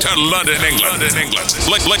 Trinidad to London, England.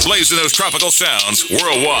 Blazing those tropical sounds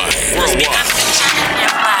worldwide. If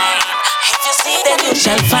you see them, you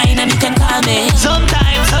shall find, and you can call me.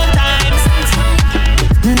 Sometimes.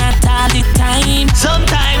 Not all the time.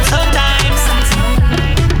 Sometimes.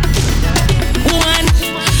 One,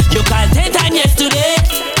 you call 10 times yesterday,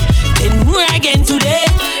 10 more again today.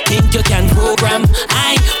 Think you can program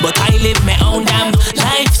but I live my own damn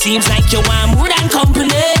life. Seems like you want more than company.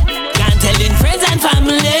 Can't tell in friends and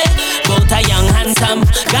family about a young handsome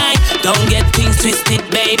guy. Don't get things twisted,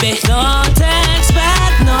 baby. Don't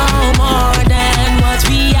expect no more than what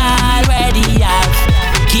we already have.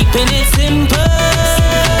 Keeping it simple.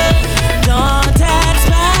 Don't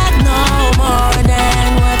expect no more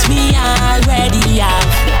than what we already have.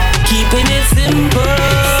 Keeping it simple,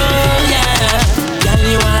 yeah. Girl,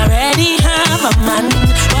 you already have a man,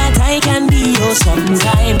 but I can be yours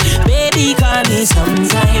sometime. Baby, call me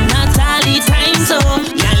sometime. Not all the time.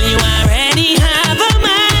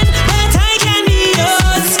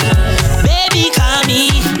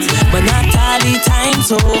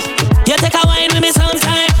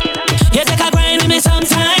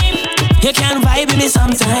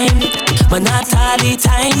 sometime, but not all the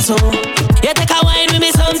time. So you take a wine with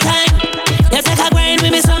me sometime, you take a grind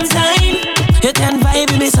with me sometime, you can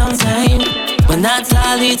vibe with me sometime, but not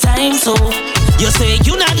all the time. So you say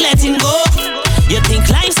you not letting go, you think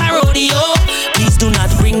life's a rodeo. Please do not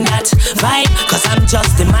bring that vibe, cause I'm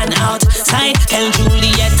just the man outside. Tell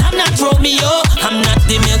Juliet I'm not Romeo, I'm not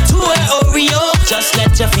the milk to her Oreo. Just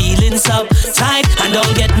let your feelings subside and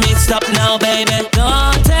don't get mixed up now, baby.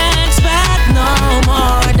 Don't expect no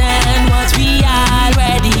more than what we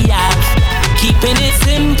already have. Keeping it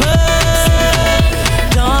simple.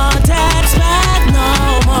 Don't expect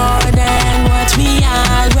no more than what we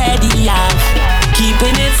already have.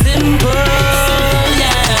 Keeping it simple,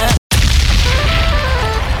 yeah.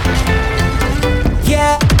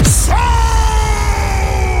 Yeah.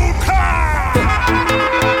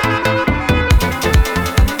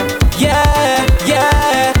 Yeah,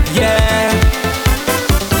 yeah, yeah.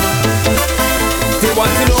 They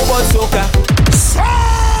want to know about soca.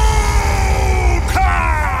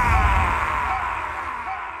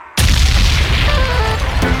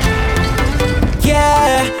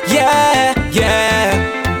 Yeah, yeah, yeah.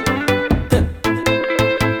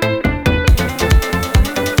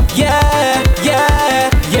 Yeah, yeah,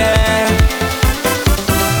 yeah.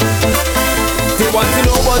 They want to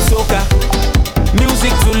know about soca.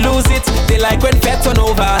 Music to lose it. They like when fed turn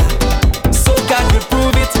over. Soca will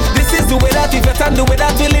prove it. This is the way that we vet and the way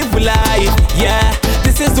that we live with life. Yeah,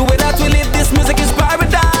 this is the way that we live. This music is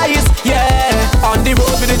paradise. Yeah, on the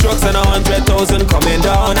road with the drugs and 100,000 coming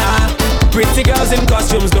down. Pretty girls in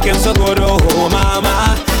costumes looking so good, oh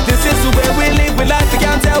mama. This is the way we live with life. We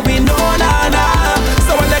can't tell we know, nah, nah.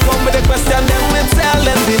 So when they come with a question, then we tell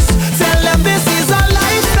them this. Tell them this is our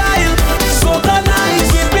lifestyle. Soca nice,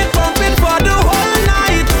 we've been pumping for the whole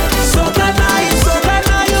night. Soca nice,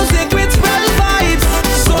 music with real vibes.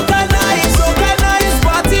 Soca nice,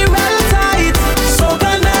 party real tight.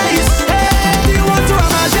 Soca nice, hey, do you want to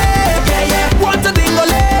ramage? Yeah, yeah. Want to dingle?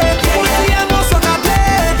 Yeah, yeah. Want to soca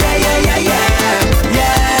play? Yeah, yeah, yeah,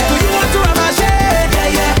 yeah. Do you want to ramage? Yeah,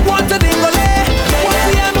 yeah. Want to dingle? Yeah,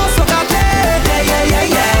 want to soca play? Yeah, yeah,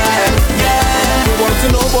 yeah, yeah. We want to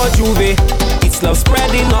know about Juve. It's love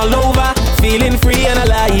spreading all over. Feeling free and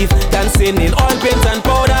alive, dancing in all paint and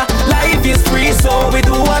powder. Life is free, so we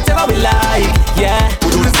do whatever we like. Yeah, we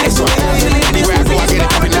do the things so we live this music is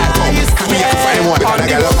paradise. Yeah, on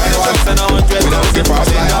the road, and 100,000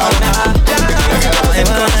 passing down. In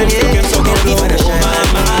costumes looking so good, oh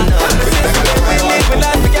mama. We live with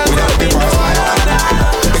life, we can't tell me no.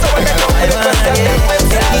 So when they come with the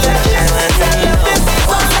question,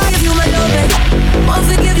 I'll give you my love, baby. Won't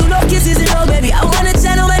forgive you, no kisses, you know, baby. I wanna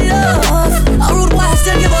channel my love. A rude boy,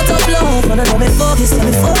 still give out tough love. But I know me focus, tell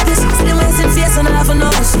me focus. Still wasting face and I have a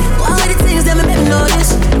nose. All of the things that me make me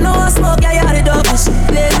notice. No one smoke, yeah, you are the dopest,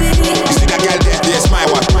 baby. You see that girl there? Yes, my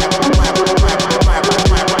one.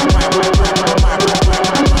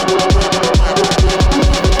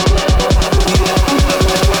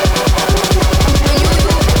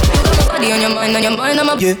 On your mind, I'm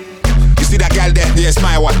a yeah. You see that girl there? Yes,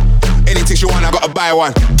 my one. Anything she want, I gotta buy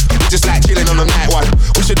one. We just like chilling on the night one.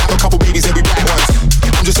 We should have a couple babies every bright ones.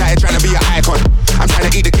 I'm just like trying to be an icon. I'm trying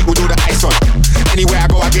to eat the cake with all the ice on. Anywhere I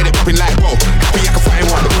go, I get it popping like whoa. Happy I can find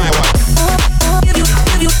one, my one.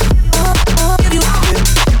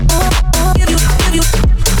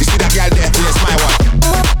 You see that girl there? Yes, my one.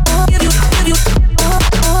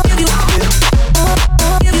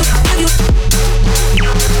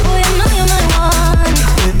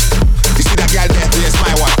 You see that girl there? Yes,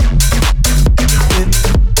 my one.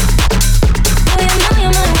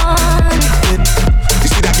 You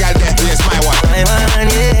see that girl there? Yes, my one. My one,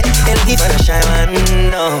 yeah. It'll give her a shy one,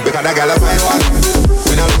 no. Because that girl a fine one.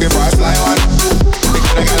 We're not looking for a sly one.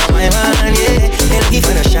 Because that girl a my one, yeah. It'll give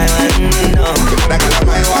her a shy one, no. Because that girl a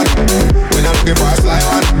fine one. We're not looking for a sly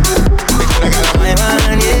one. Because that girl a my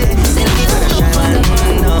one, yeah. It'll give her a shy one,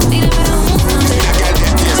 no. That girl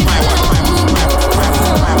there? Yes, my one.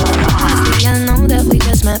 I know that we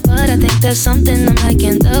just met, but I think there's something I'm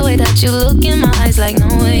liking. The way that you look in my eyes, like no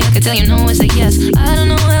way I could tell you no, it's like yes. I don't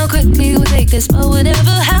know how quickly we'll take this, but whatever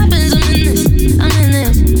happens, I'm in this.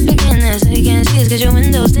 Again, this, they can't see us 'cause your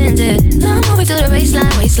window's tinted. Now I'm moving to the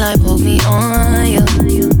waistline, pull me on you.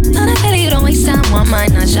 Now that you don't waste time, want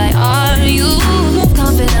mine, not shy, are you? Move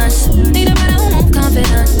confidence, need a brother who move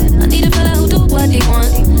confidence. I need a fella who do what he want.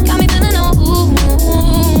 Got me feeling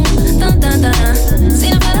dun dun dun. See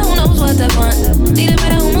a fella who knows what they want. Need a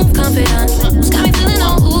brother who move confidence. Got me feeling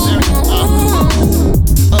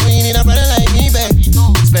Oh, you need a brother like me, babe.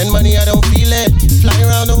 Spend money, I don't feel it. Fly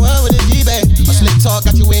around the world with a G-Bag. A slick talk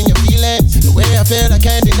got you in your feelings. The way I feel, I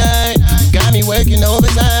can't deny. Got me working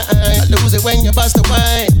overtime. I lose it when you bust the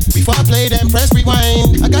wine. Before I play them, press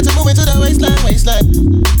rewind. I got to move into the waistline.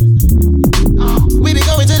 We be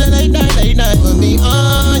going to the late night. Put me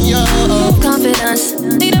on your confidence.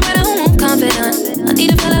 Need a better who move confident. I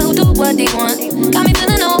need a fella who do what they want. Got me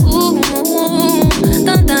feeling oh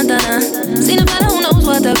dun dun dun dun. Seen a fella who knows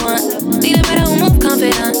what they want. Need a better who move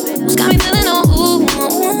confident. Who's got me feeling oh move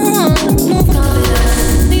confident.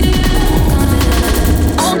 Need a better who move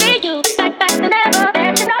confident. Only you, back to never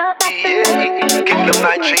let you know. Kingdom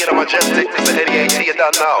 93 and Majestic, it's the 88 you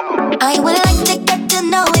done now. I would like to get to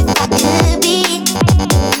know if I could be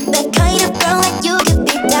the kind of girl that you could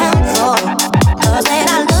be down for. Cause when I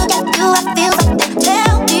look at you, I feel something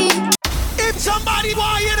tell me. If somebody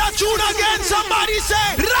want to hear that tune again, somebody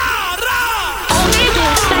say Ra Ra.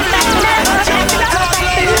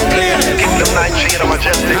 Kingdom 93 and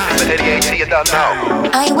Majestic, it's the 88 you done now.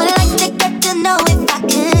 I would like to get to know if I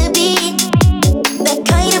could be the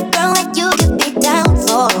kind of girl that you could be down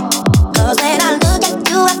for. Cause when I look at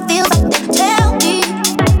you, I feel something tell me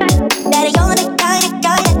that you're the kind of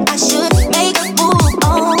guy that I should make a move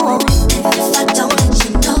on. If I don't let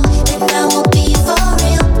you know, then I won't be for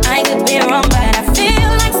real. I could be wrong, but I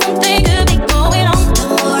feel like something could be going on. The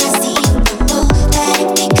more I see you, the more that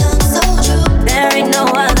it becomes so true. There ain't no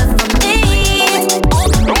other for me.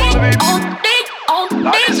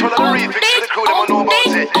 That is one of the remix for the crew that know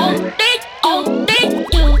about it.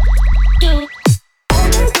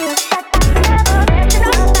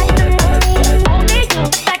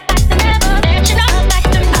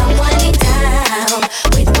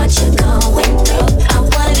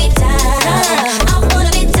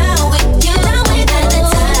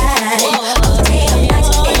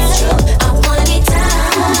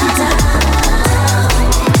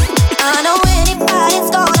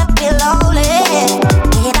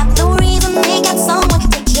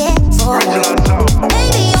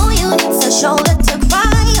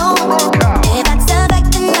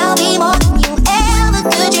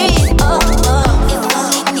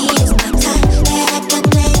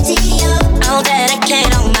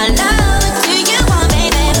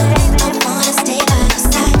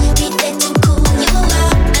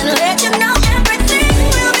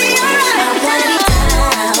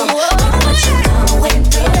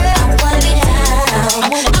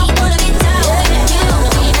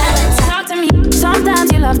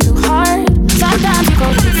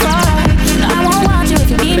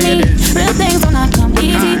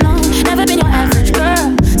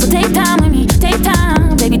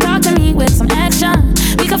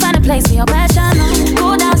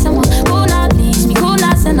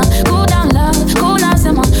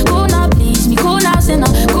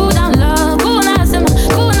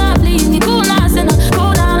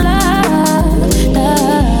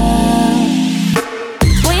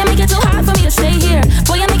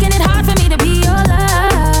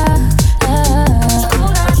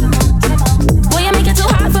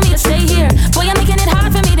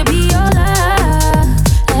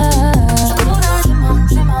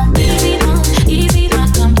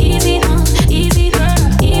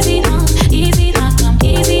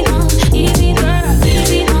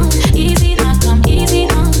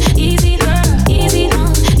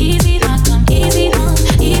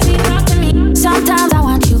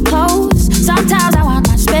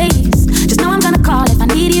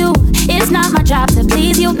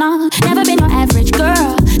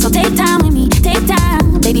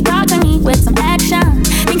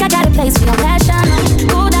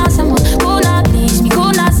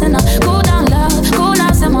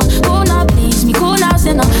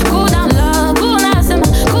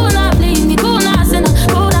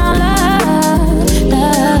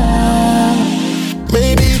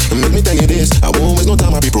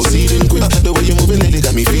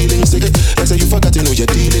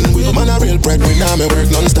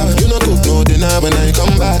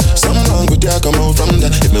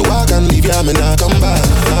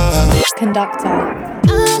 Doktor.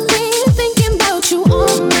 I've been thinking about you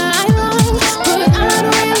all night long, but I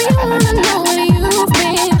don't really wanna know what you've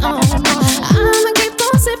been on. I'ma keep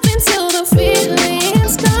on sipping till the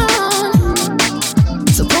feeling's gone.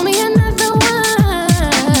 So pour me another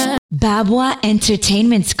one. Babwah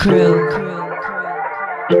Entertainment's crew.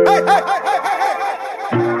 Hey, hey, hey.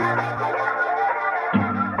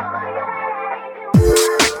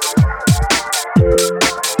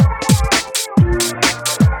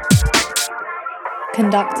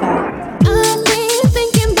 Doktor. I've been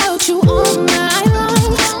thinking about you all night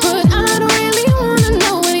long, but I don't really wanna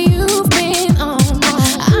know what you've been on.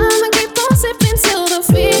 I'ma keep on sipping till the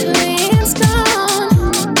feeling's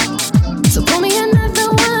gone. So pour me another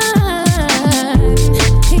one.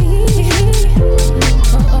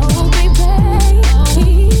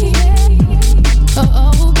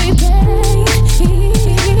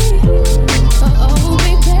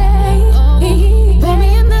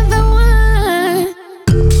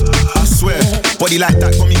 body like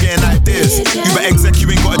that got me getting ideas. Uber exec,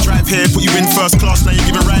 you ain't gotta drive here. Put you in first class, now you're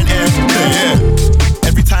giving Ryan air. Yeah.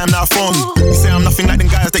 Every time now I phone you say I'm nothing like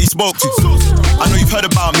them guys that you spoke to. I know you've heard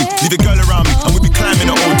about me, leave a girl around me, and we be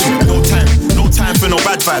climbing the O2. No time for no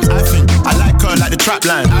bad vibes. I think I like her like the trap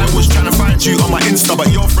line. I was trying to find you on my Insta,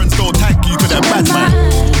 but your friends don't tag you cause they're bad, man.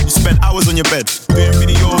 You spend hours on your bed, doing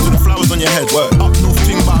videos with the flowers on your head. Work up north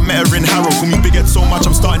thing, but I met her in Harrow. Call me big head so much,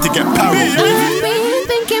 I'm starting to get paro. I've been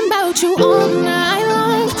thinking about you all night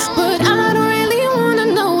long, but I don't really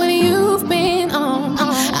wanna know what you've been on.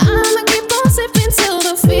 I'ma keep on sipping till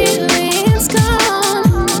the feeling's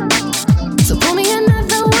gone. So pour me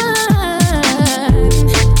another one.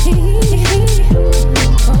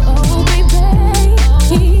 Oh baby,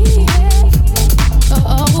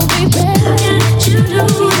 oh baby, can't you do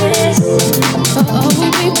this? Oh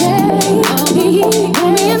baby,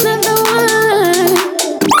 pour me another one.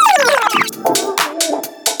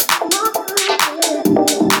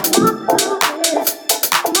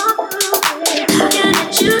 How can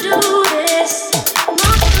you do this?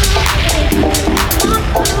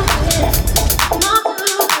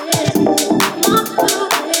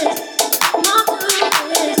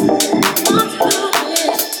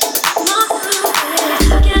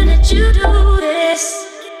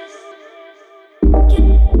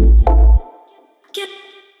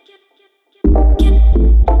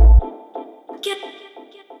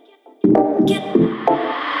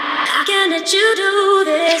 How can you do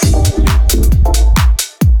this?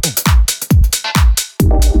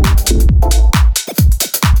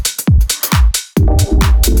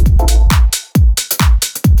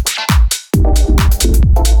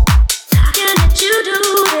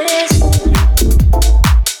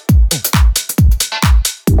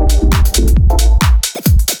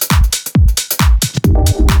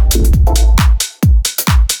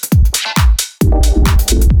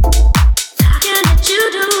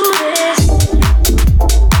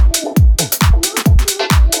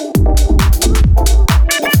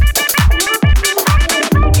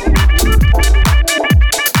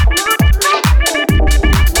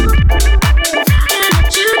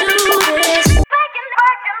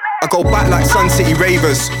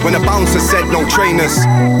 When the bouncer said no trainers,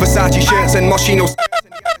 Versace shirts and Moschino.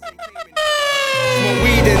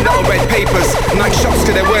 Weed in little red papers, night shots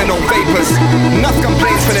cause there were no vapors. Enough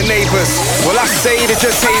complaints for the neighbours. Well I say they're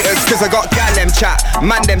just haters, cause I got gal them chat,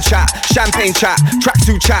 man them chat, champagne chat,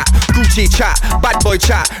 tracksuit chat, Gucci chat, bad boy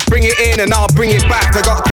chat. Bring it in and I'll bring it back. I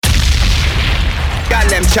got gal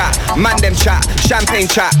them chat, man them chat, champagne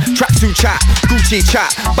chat, tracksuit chat, Gucci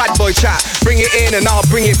chat, bad boy chat. Bring it in and I'll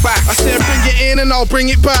bring it back. I said bring it in and I'll bring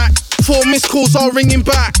it back. 4 missed calls, I'll ring him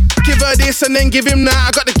back. Give her this and then give him that. I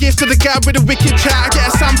got the gift to the guy with the wicked chat. I get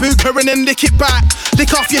a sambuca and then lick it back. Lick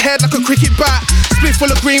off your head like a cricket bat. Split full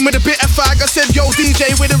of green with a bit of fag. I said yo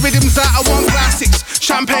DJ with the rhythms that I want classics.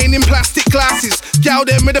 Champagne in plastic glasses. Gyal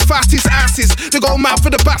them with the fattest asses. They go mad for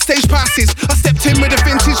the backstage passes. I stepped in with the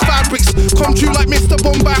vintage fabrics. Come true like Mr.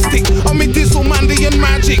 Bombastic. I'm in Dizzle, Mandy and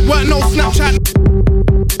Magic. Weren't no Snapchat.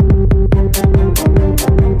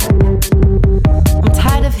 I'm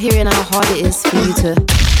tired of hearing how hard it is for you to.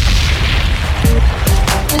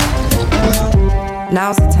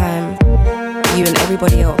 Now's the time, you and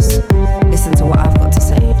everybody else, listen to what I've got to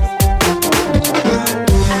say.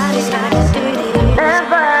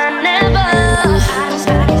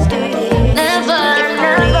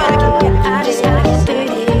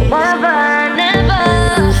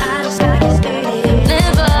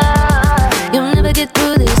 You'll never get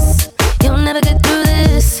through this. You'll never get through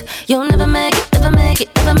this. You'll never make it, never make it,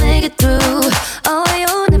 never make it through. Oh,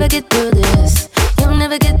 you'll never get through this. You'll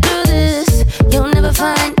never get through this. You'll never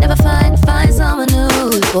find someone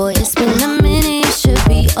new. Boy, it's been a minute, you should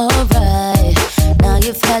be alright. Now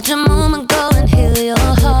you've had your moment, go and heal your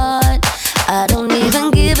heart. I don't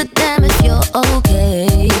even give a damn if you're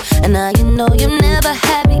okay. And now you know you never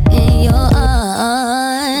had me in your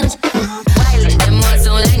arms. Wiley, them ones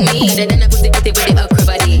don't like me. They then I put it with the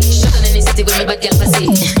acrobatic. Shut on in the city with me bad girl pussy.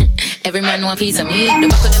 Every man want a piece of me. The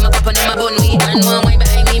back of them a pop and them a bun me. Man want wine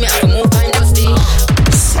behind me, me have to move kind dusty.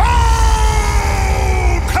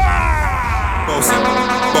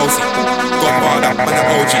 Bossy, Godfather, man a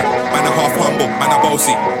OG, man a half humble, man a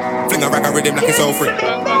bossy. Fling a rag a rhythm like it's all free.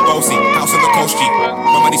 Bossy, house on the coast G.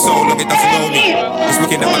 My money so long it doesn't know me. It's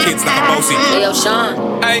looking at my kids like a bossy. Hey yo,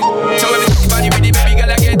 Sean. Hey, so when me body with it, baby girl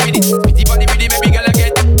I get with it. Pretty body with it, baby girl I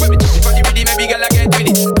get. When me touch body with it, baby girl I get with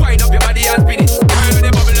it. Wind up your body and spin it. Turn with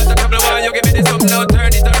the bubble just a couple of while. You give me this something now, turn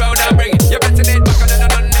it around and bring it. You're pressing it back and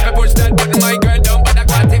none. Never push that button, my girl down, but I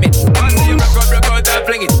can't tame it. Once you rock out and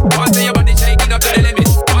fling it. Once your body shaking up to the limit.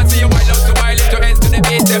 Once you wild out to wild it to ends to the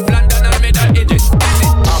beat. Left London and made that edges.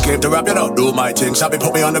 do my thing. Sabi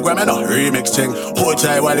put me on the gram and a remix thing. Hold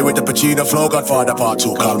tight Wiley with the Pacino flow. Godfather part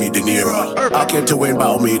 2, call me De Niro. I came to win,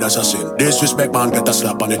 battle me, that's a sin. Disrespect, man, get a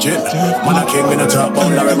slap on the chin. Man, a king in the top, but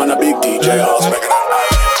Larry, man, a big DJ. House making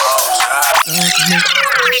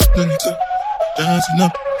dancing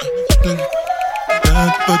up,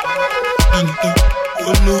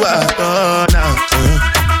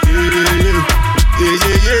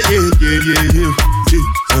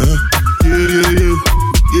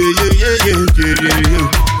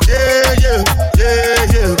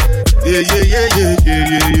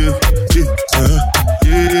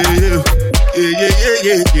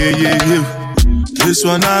 This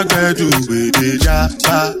one I get to with the ja.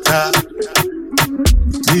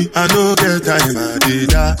 Me, I no get time, I did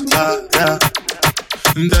da.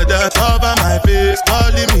 Dada cover my face,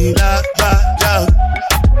 calling me la.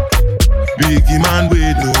 Biggie man,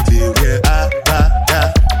 wait, no day where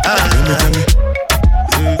Tell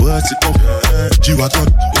me, what's it up? G-Wagon,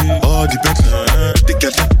 all the Bentley, the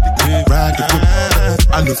kettle, ride the whip,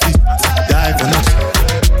 I no fit, die for nothing.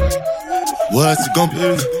 What's it gonna be?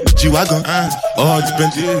 G-Wagon, all the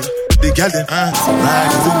Bentley, the gal them, ride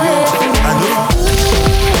the whip, I know.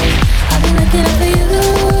 I've been looking up for you,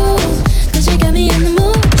 'cause you got me in the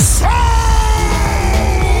mood.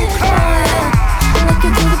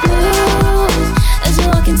 Looking through the blues, as you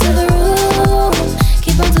walk into the room.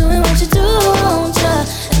 Keep on doing what you do, won't ya?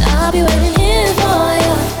 And I'll be waiting here for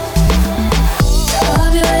ya. I'll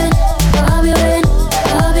be waiting for ya.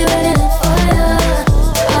 I'll be waiting for ya.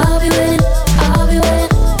 I'll be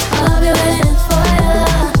waiting for ya.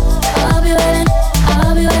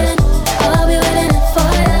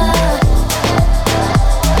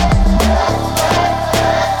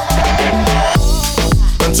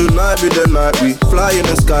 And tonight be the night we fly in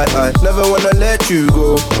the sky. I never wanna let you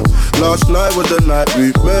go. Last night was the night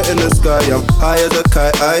we met in the sky. I'm high as a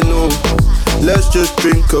kite, I know. Let's just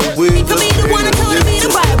drink away. For me, the one that told me the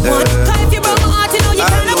right one. Cause if you broke my heart, you know you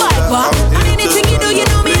can't abide back. And anything you do, you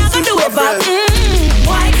know me, I can do it back.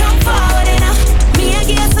 Why come forward enough? Me, I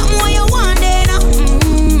get something what you want then.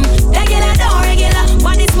 Regular, don't regular.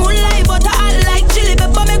 But this moonlight, but I like chili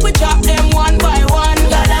pepper. Make we chop them one by one.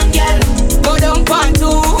 Go down, girl. Go down, pan two.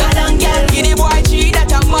 Go down, girl. Give the boy tree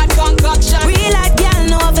that a mad concoction. Real like girl,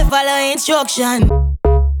 know if you follow instruction.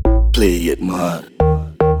 Play it, man.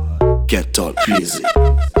 Get all crazy.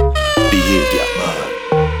 Behavior, man.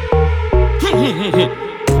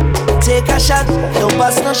 Take a shot, don't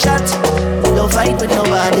pass no shot. Don't fight with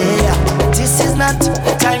nobody. This is not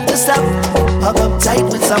time to stop. Hug up tight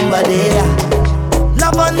with somebody.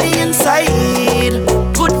 Love on the inside,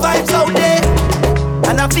 good vibes out there.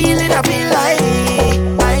 And I feel like I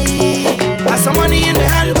got some money in the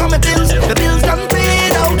hand for my bills. The bills done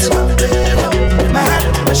paid out. My hat,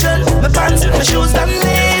 my shirt, my pants, my shoes done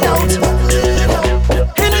laid out.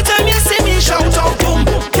 Anytime you see me shout out, boom.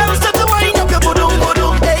 Can't stop to wind up your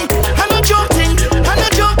boom. Hey, I'm not joking, I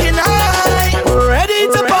ready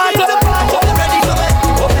to party. Hope you're ready for me.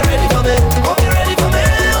 Hope you're ready for me. Hope you're ready for me.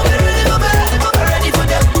 Hope you're ready for me. Hope you're ready for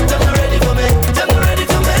them. Them not ready for me. Them not ready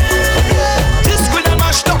for me. This queen and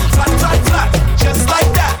mashed up, flat, just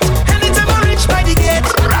like that. Anytime I reach by the gate,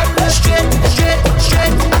 right straight. I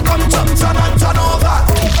come turn over.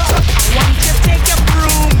 Want you take your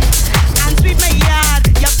broom and sweep my yard.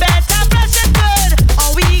 You better brush it good, or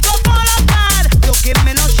we go fall apart. Don't give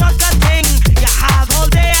me no shortcut thing. You have all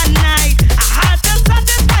day and night. I had to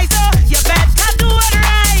satisfy, so you better do it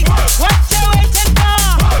right. What you waiting for?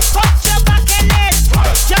 Put your back in it,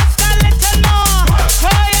 just a little more.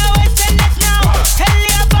 Throw your weight in it now. Tell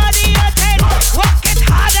your body you're dead. Work it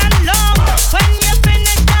hard and long. When you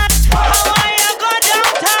finish that, how are you go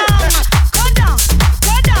downtown? Go down.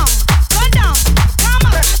 Come up. Go down.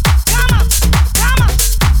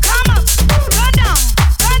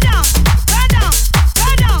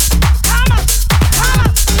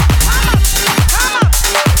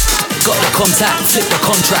 Got the contact, flip the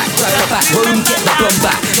contract, grab the back room, get the blonde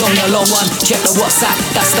back. Long the long one, check the WhatsApp,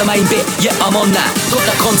 that's the main bit, yeah I'm on that. Got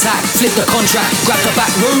the contact, flip the contract, grab the back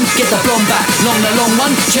room, get the blonde back. Long the long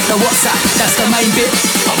one, check the WhatsApp, that's the main bit,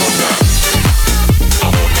 I'm on that.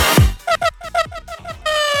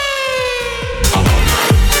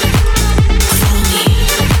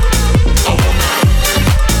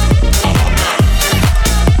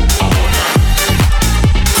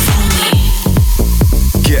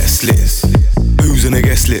 Guest list. Who's on the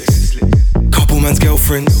guest list? Couple man's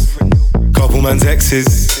girlfriends, couple man's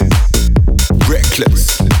exes.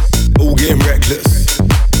 Reckless, all getting reckless.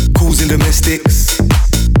 Causing domestics.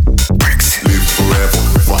 Brexit. Live forever,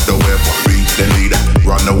 fuck the weather. Be the leader,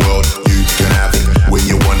 run the world. You can have it when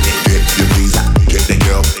you want it. Get your visa, get the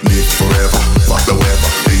girl. Live forever.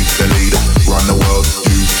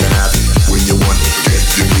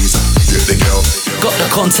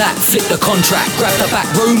 contact, flip the contract, grab the back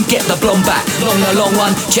room, get the blonde back. The long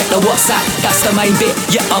one, check the WhatsApp, that's the main bit,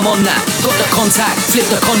 yeah, I'm on that. Got the contact, flip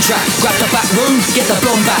the contract, grab the back room, get the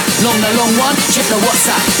blonde back. The long one, check the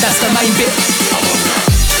WhatsApp, that's the main bit, I'm on that.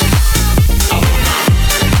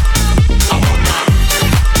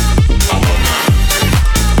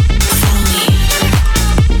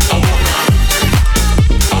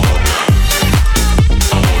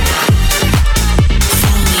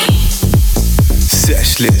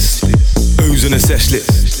 List. Who's on a sesh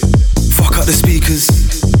list? Fuck up the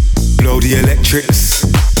speakers, blow the electrics.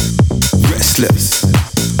 Restless,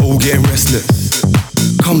 all getting restless.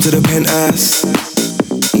 Come to the penthouse,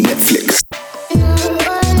 Netflix.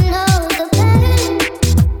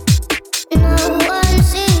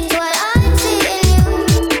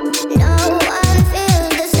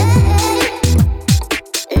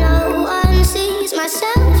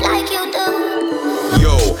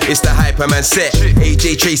 It's the Hyperman set.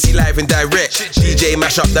 AJ Tracy live and direct. DJ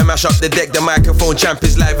mash up the deck. The microphone champ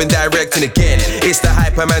is live and direct. And again, it's the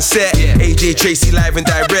Hyperman set. AJ Tracy live and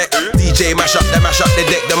direct. DJ mash up the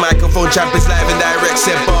deck. The microphone champ is live and direct.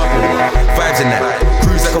 Said Babwah, vibes in that.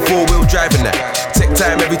 Cruise like a 4-wheel driving that. Tech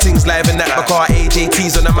time, everything's live in that. My car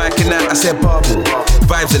AJT's on the mic and that. I said Babwah,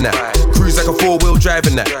 vibes in that. Cruise like a 4-wheel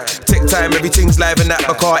driving that. Tech time, everything's live in that.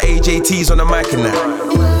 My car AJT's on the mic and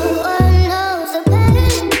that.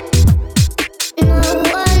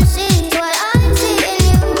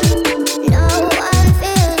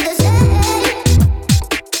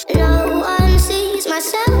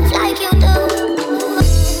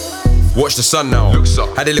 Watch the sun now.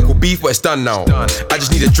 Had a little beef, but it's done now. I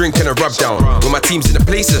just need a drink and a rub down. When my team's in the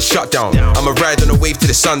place, it's a shutdown. I'ma ride on a wave to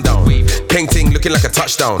the sundown. Painting looking like a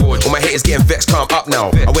touchdown. All my haters getting vexed, calm up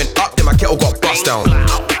now. I went up, then my kettle got bust down.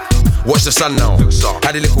 Watch the sun now.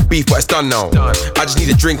 Had a little beef, but it's done now. I just need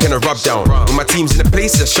a drink and a rub down. When my team's in the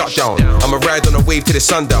place, it's a shutdown. I'ma ride on a wave to the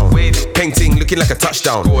sundown. Painting looking like a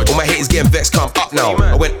touchdown. All my haters getting vexed, calm up now.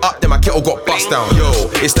 I went up, then my kettle got bust down. Yo,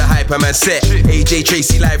 it's the Hyperman set. AJ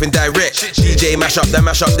Tracy live and direct. DJ mash up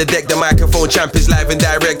the deck. The microphone champ is live and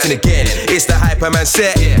direct. And again, it's the Hyperman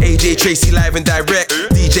set. AJ Tracy live and direct.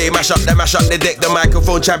 DJ mash up the deck. The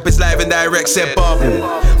microphone champ is live and direct. Said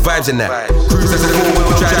Babwah, vibes in that. Cruise as a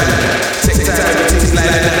 4-wheel drive. Take time, everything's live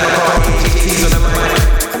in that. My car AJT's on the mic.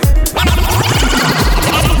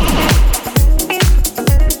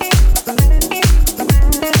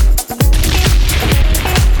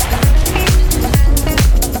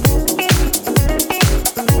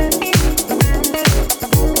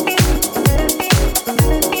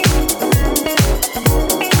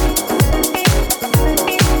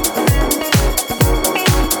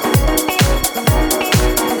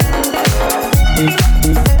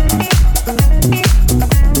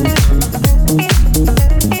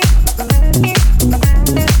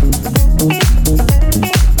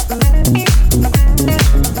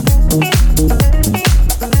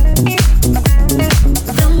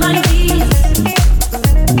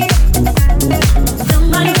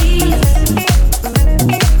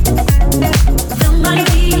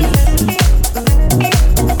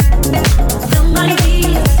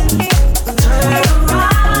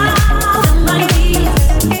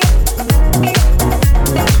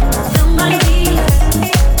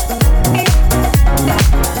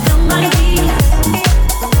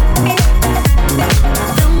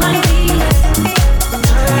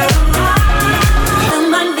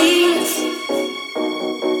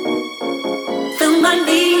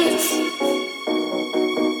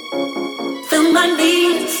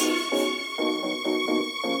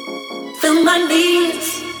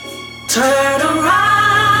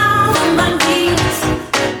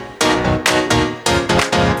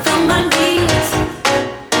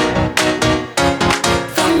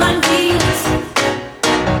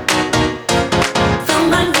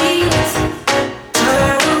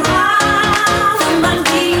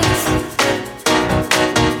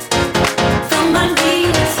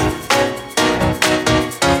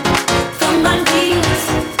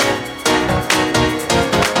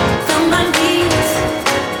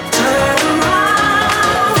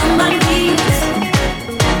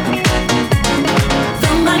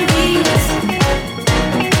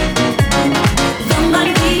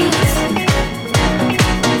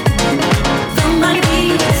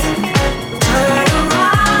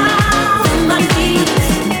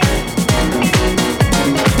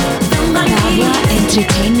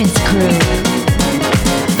 Entertainment's crew.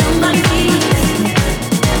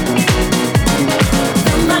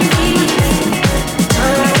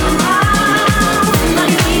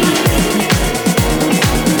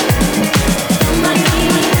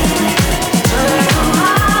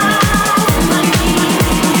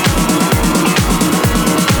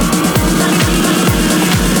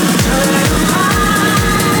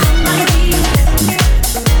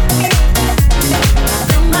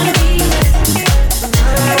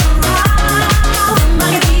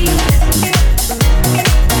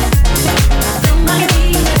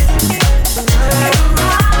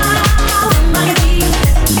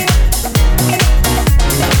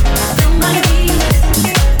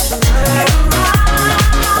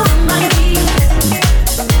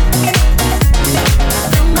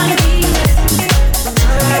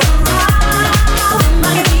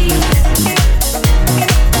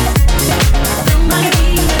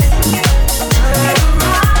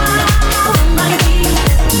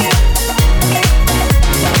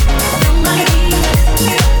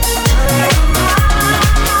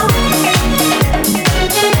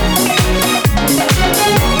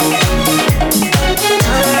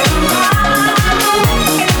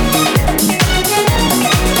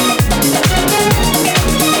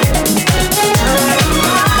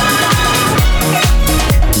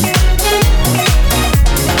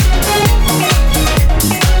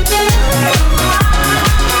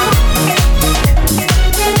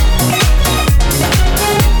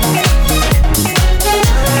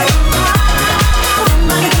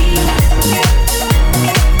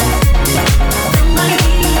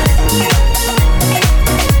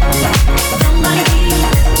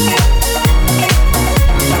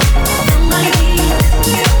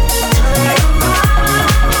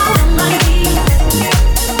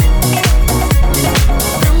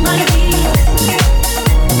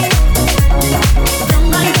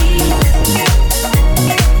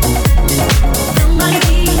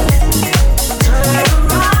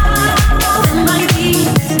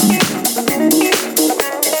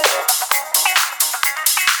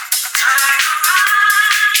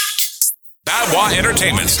 Babwah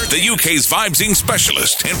Entertainments, the UK's vibesing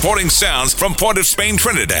specialist, importing sounds from Port of Spain,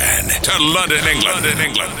 Trinidad to London, England.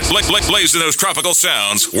 Blazing those tropical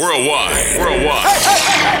sounds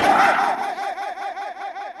worldwide.